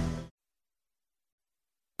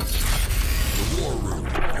 The War Room.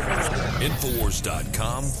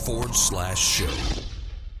 Infowars.com/show.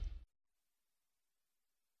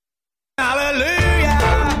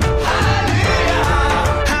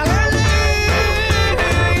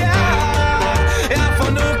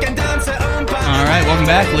 right, welcome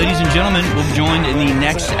back, ladies and gentlemen. We'll be joined in the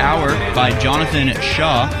next hour by Jonathan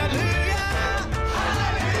Shaw,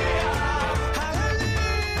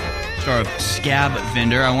 star of Scab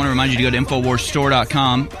Vendor. I want to remind you to go to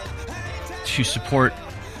InfoWarsStore.com to support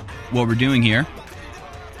what we're doing here.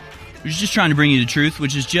 We're just trying to bring you the truth,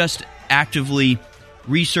 which is just actively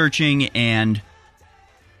researching and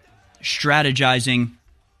strategizing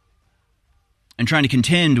and trying to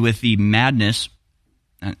contend with the madness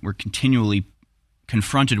that we're continually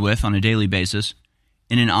confronted with on a daily basis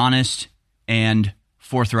in an honest and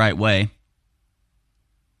forthright way.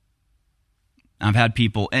 I've had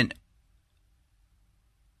people, and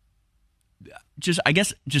just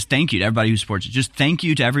thank you to everybody who supports it. Just thank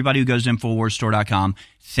you to everybody who goes to InfoWarsStore.com.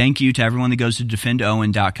 Thank you to everyone that goes to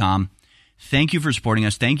DefendOwen.com. Thank you for supporting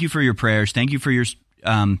us. Thank you for your prayers. Thank you for your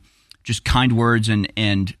just kind words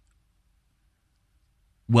and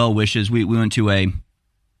well wishes. We went to a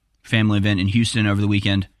family event in Houston over the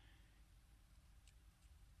weekend.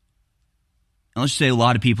 And let's just say a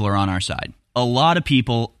lot of people are on our side. A lot of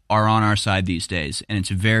people are on our side these days, and it's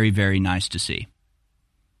very, very nice to see.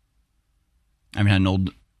 I had an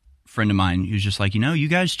old friend of mine who's just like, you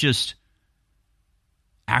guys just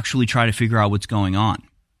actually try to figure out what's going on.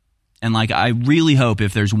 And I really hope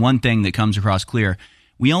if there's one thing that comes across clear,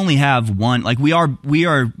 we only have one, we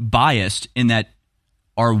are biased in that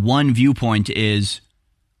our one viewpoint is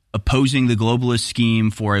opposing the globalist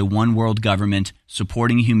scheme for a one world government,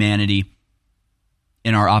 supporting humanity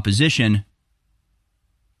in our opposition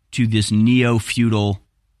to this neo-feudal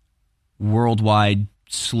worldwide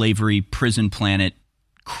slavery prison planet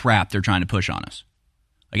crap they're trying to push on us.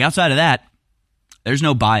 Outside of that, there's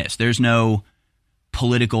no bias. There's no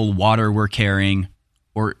political water we're carrying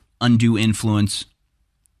or undue influence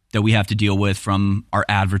that we have to deal with from our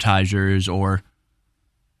advertisers or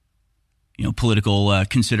political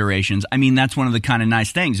considerations. That's one of the kind of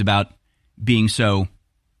nice things about being so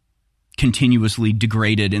continuously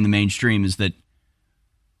degraded in the mainstream is that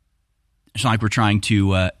it's not like we're trying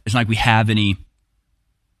to, it's not like we have any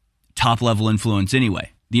top-level influence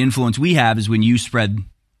anyway. The influence we have is when you spread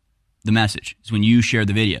the message. It's when you share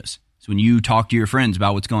the videos. It's when you talk to your friends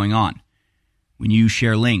about what's going on. When you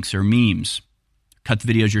share links or memes, cut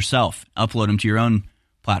the videos yourself, upload them to your own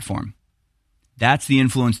platform. That's the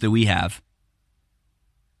influence that we have.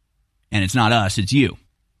 And it's not us, it's you.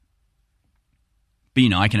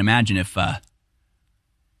 But, I can imagine if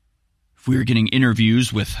we were getting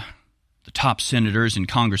interviews with the top senators and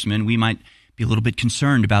congressmen, we might be a little bit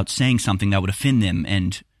concerned about saying something that would offend them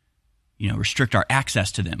and, restrict our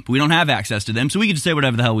access to them. But we don't have access to them, so we can just say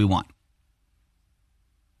whatever the hell we want.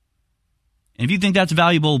 And if you think that's a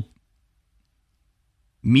valuable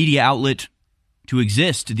media outlet to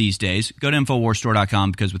exist these days, go to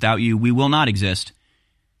InfoWarsStore.com, because without you, we will not exist.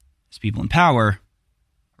 As people in power,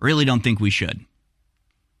 really don't think we should.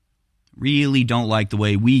 Really don't like the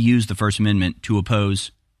way we use the First Amendment to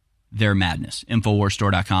oppose their madness.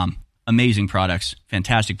 InfoWarsStore.com. Amazing products,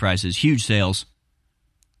 fantastic prices, huge sales.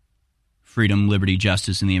 Freedom, liberty,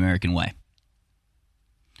 justice in the American way.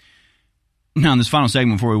 Now, in this final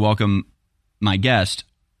segment, before we welcome my guest,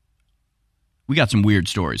 we got some weird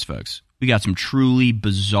stories, folks. We got some truly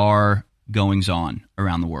bizarre goings-on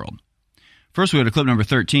around the world. First, we go to clip number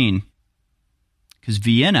 13, because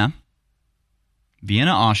Vienna,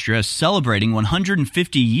 Austria, is celebrating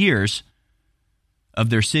 150 years of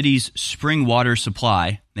their city's spring water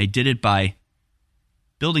supply. They did it by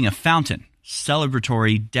building a fountain,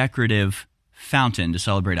 celebratory, decorative fountain to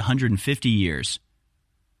celebrate 150 years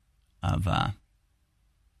of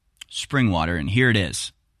spring water. And here it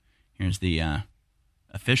is. Here's the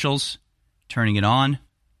officials turning it on.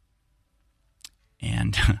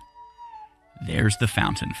 And there's the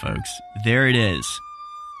fountain, folks. There it is.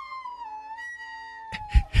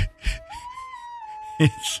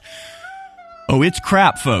 It's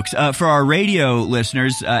crap, folks. For our radio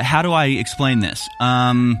listeners, how do I explain this?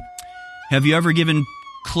 Have you ever given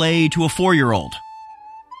clay to a 4-year-old?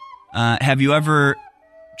 Have you ever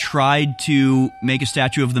tried to make a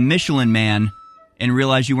statue of the Michelin Man and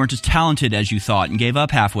realized you weren't as talented as you thought and gave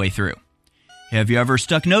up halfway through? Have you ever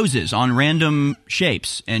stuck noses on random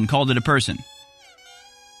shapes and called it a person?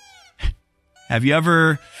 Have you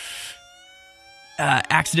ever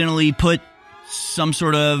accidentally put some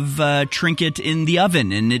sort of trinket in the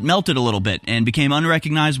oven and it melted a little bit and became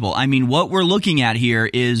unrecognizable? What we're looking at here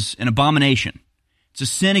is an abomination. It's a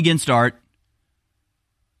sin against art.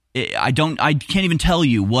 I can't even tell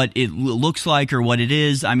you what it looks like or what it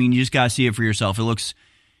is. You just got to see it for yourself. It looks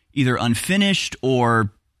either unfinished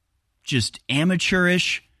or just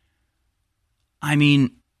amateurish.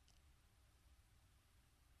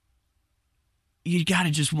 you got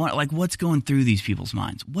to just want, like, what's going through these people's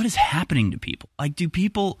minds? What is happening to people? Like,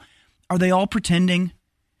 are they all pretending?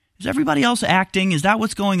 Is everybody else acting? Is that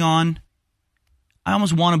what's going on? I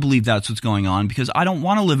almost want to believe that's what's going on, because I don't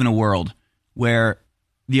want to live in a world where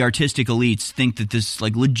the artistic elites think that this,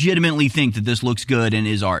 like, legitimately think that this looks good and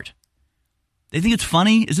is art. They think it's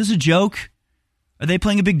funny? Is this a joke? Are they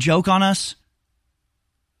playing a big joke on us?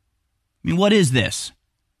 I mean, what is this?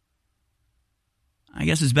 I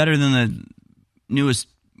guess it's better than the newest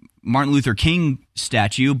Martin Luther King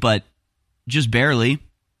statue, but just barely.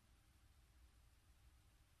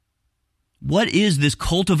 What is this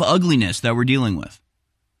cult of ugliness that we're dealing with?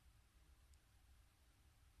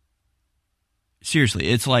 Seriously,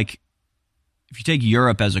 it's like, if you take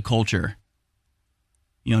Europe as a culture,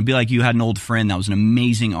 it'd be like you had an old friend that was an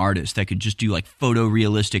amazing artist that could just do like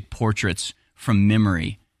photorealistic portraits from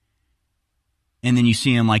memory. And then you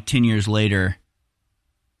see him like 10 years later,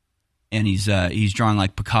 and he's drawing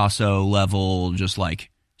like Picasso level, just like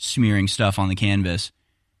smearing stuff on the canvas.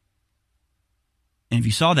 And if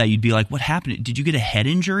you saw that, you'd be like, what happened? Did you get a head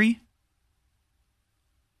injury?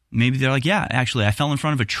 Maybe they're like, yeah, actually, I fell in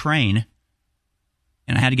front of a train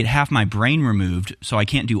and I had to get half my brain removed, so I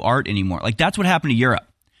can't do art anymore. Like, that's what happened to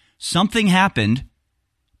Europe. Something happened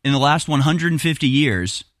in the last 150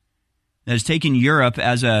 years that has taken Europe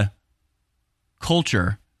as a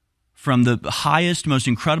culture from the highest, most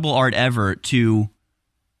incredible art ever to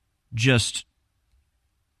just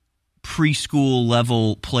preschool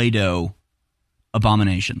level Play-Doh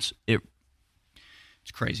abominations.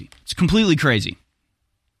 It's crazy. It's completely crazy.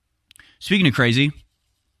 Speaking of crazy,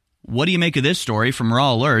 what do you make of this story from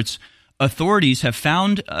Raw Alerts? Authorities have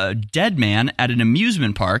found a dead man at an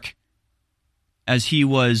amusement park as he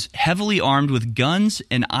was heavily armed with guns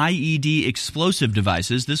and IED explosive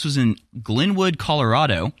devices. This was in Glenwood,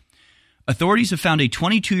 Colorado. Authorities have found a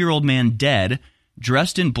 22-year-old man dead,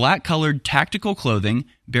 dressed in black-colored tactical clothing,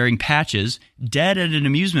 bearing patches, dead at an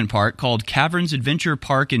amusement park called Caverns Adventure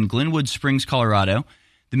Park in Glenwood Springs, Colorado.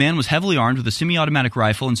 The man was heavily armed with a semi-automatic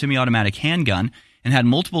rifle and semi-automatic handgun and had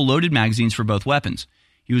multiple loaded magazines for both weapons.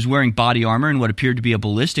 He was wearing body armor and what appeared to be a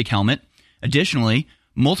ballistic helmet. Additionally,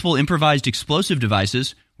 multiple improvised explosive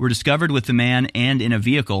devices were discovered with the man and in a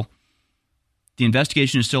vehicle. The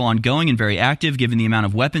investigation is still ongoing and very active. Given the amount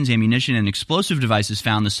of weapons, ammunition, and explosive devices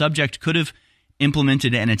found, the subject could have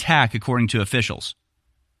implemented an attack, according to officials.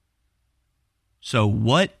 So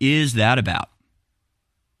what is that about?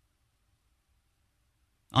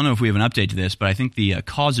 I don't know if we have an update to this, but I think the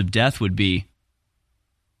cause of death would be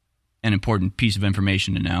an important piece of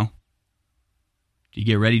information to know. Did he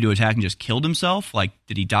get ready to attack and just killed himself? Like,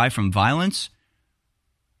 did he die from violence?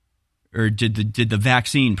 Or did the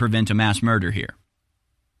vaccine prevent a mass murder here?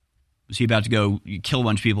 Was he about to go kill a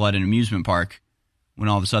bunch of people at an amusement park when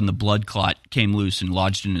all of a sudden the blood clot came loose and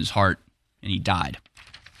lodged in his heart and he died?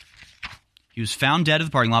 He was found dead at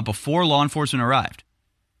the parking lot before law enforcement arrived.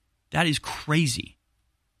 That is crazy.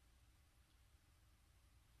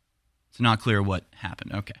 It's not clear what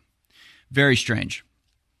happened. Okay. Very strange.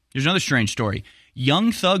 Here's another strange story.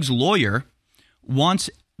 Young Thug's lawyer wants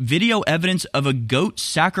video evidence of a goat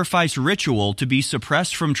sacrifice ritual to be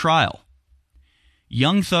suppressed from trial.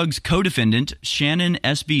 Young Thug's co-defendant, Shannon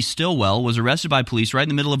S.B. Stillwell, was arrested by police right in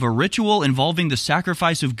the middle of a ritual involving the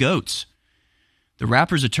sacrifice of goats. The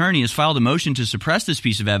rapper's attorney has filed a motion to suppress this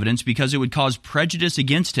piece of evidence because it would cause prejudice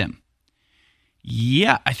against him.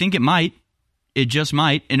 Yeah, I think it might. It just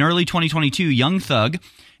might. In early 2022, Young Thug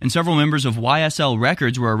and several members of YSL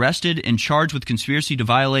Records were arrested and charged with conspiracy to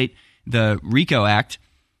violate the RICO Act.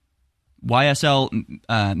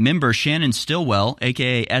 YSL member Shannon Stillwell,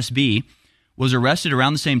 a.k.a. SB, was arrested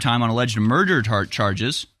around the same time on alleged murder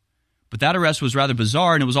charges. But that arrest was rather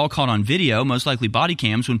bizarre, and it was all caught on video, most likely body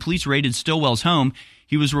cams. When police raided Stillwell's home,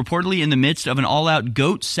 he was reportedly in the midst of an all-out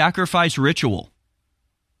goat sacrifice ritual.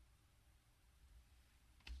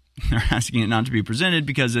 They're asking it not to be presented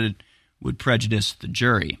because it would prejudice the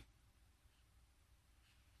jury.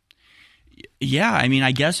 Yeah, I mean,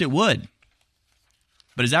 I guess it would.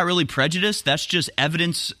 But is that really prejudice? That's just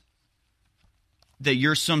evidence that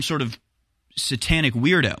you're some sort of satanic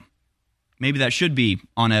weirdo. Maybe that should be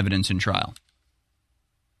on evidence in trial.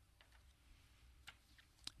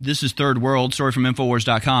 This is Third World, story from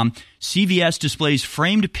Infowars.com. CVS displays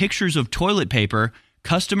framed pictures of toilet paper.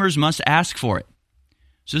 Customers must ask for it.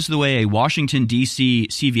 So this is the way a Washington, D.C.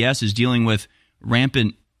 CVS is dealing with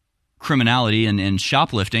rampant criminality and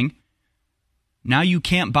shoplifting. Now you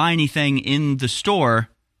can't buy anything in the store.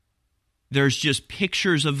 There's just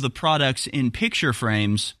pictures of the products in picture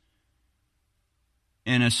frames,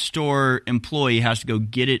 and a store employee has to go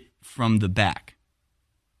get it from the back.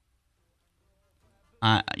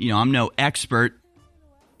 I'm no expert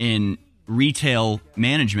in retail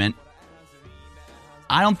management.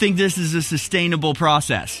 I don't think this is a sustainable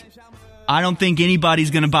process. I don't think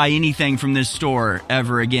anybody's going to buy anything from this store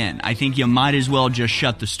ever again. I think you might as well just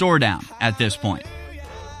shut the store down at this point.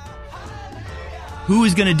 Who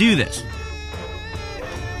is going to do this?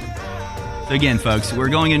 So again, folks, we're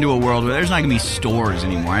going into a world where there's not going to be stores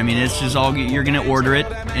anymore. I mean, it's just all, you're going to order it,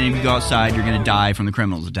 and if you go outside, you're going to die from the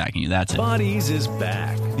criminals attacking you. That's it. Body's is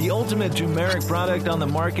back. The ultimate turmeric product on the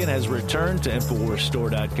market has returned to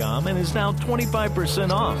InfoWarsStore.com and is now 25%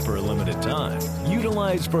 off for a limited time.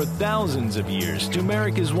 Utilized for thousands of years,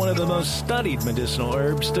 turmeric is one of the most studied medicinal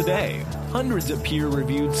herbs today. Hundreds of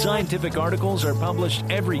peer-reviewed scientific articles are published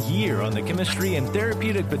every year on the chemistry and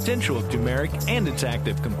therapeutic potential of turmeric and its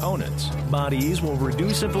active components. Bodies will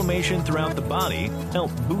reduce inflammation throughout the body,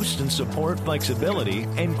 help boost and support flexibility,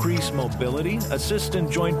 increase mobility, assist in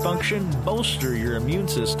joint function, bolster your immune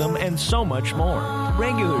system, and so much more.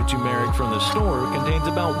 Regular turmeric from the store contains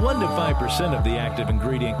about 1 to 5% of the active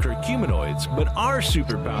ingredient curcuminoids, but our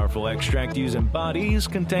super powerful extract used in Bodies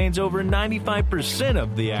contains over 95%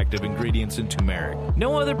 of the active ingredients in turmeric.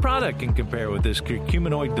 No other product can compare with this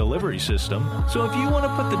curcuminoid delivery system, so if you want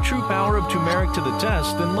to put the true power of turmeric to the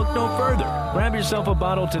test, then look no further. Grab yourself a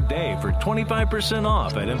bottle today for 25%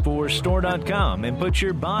 off at InfoWarsStore.com and put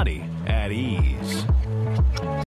your body at ease.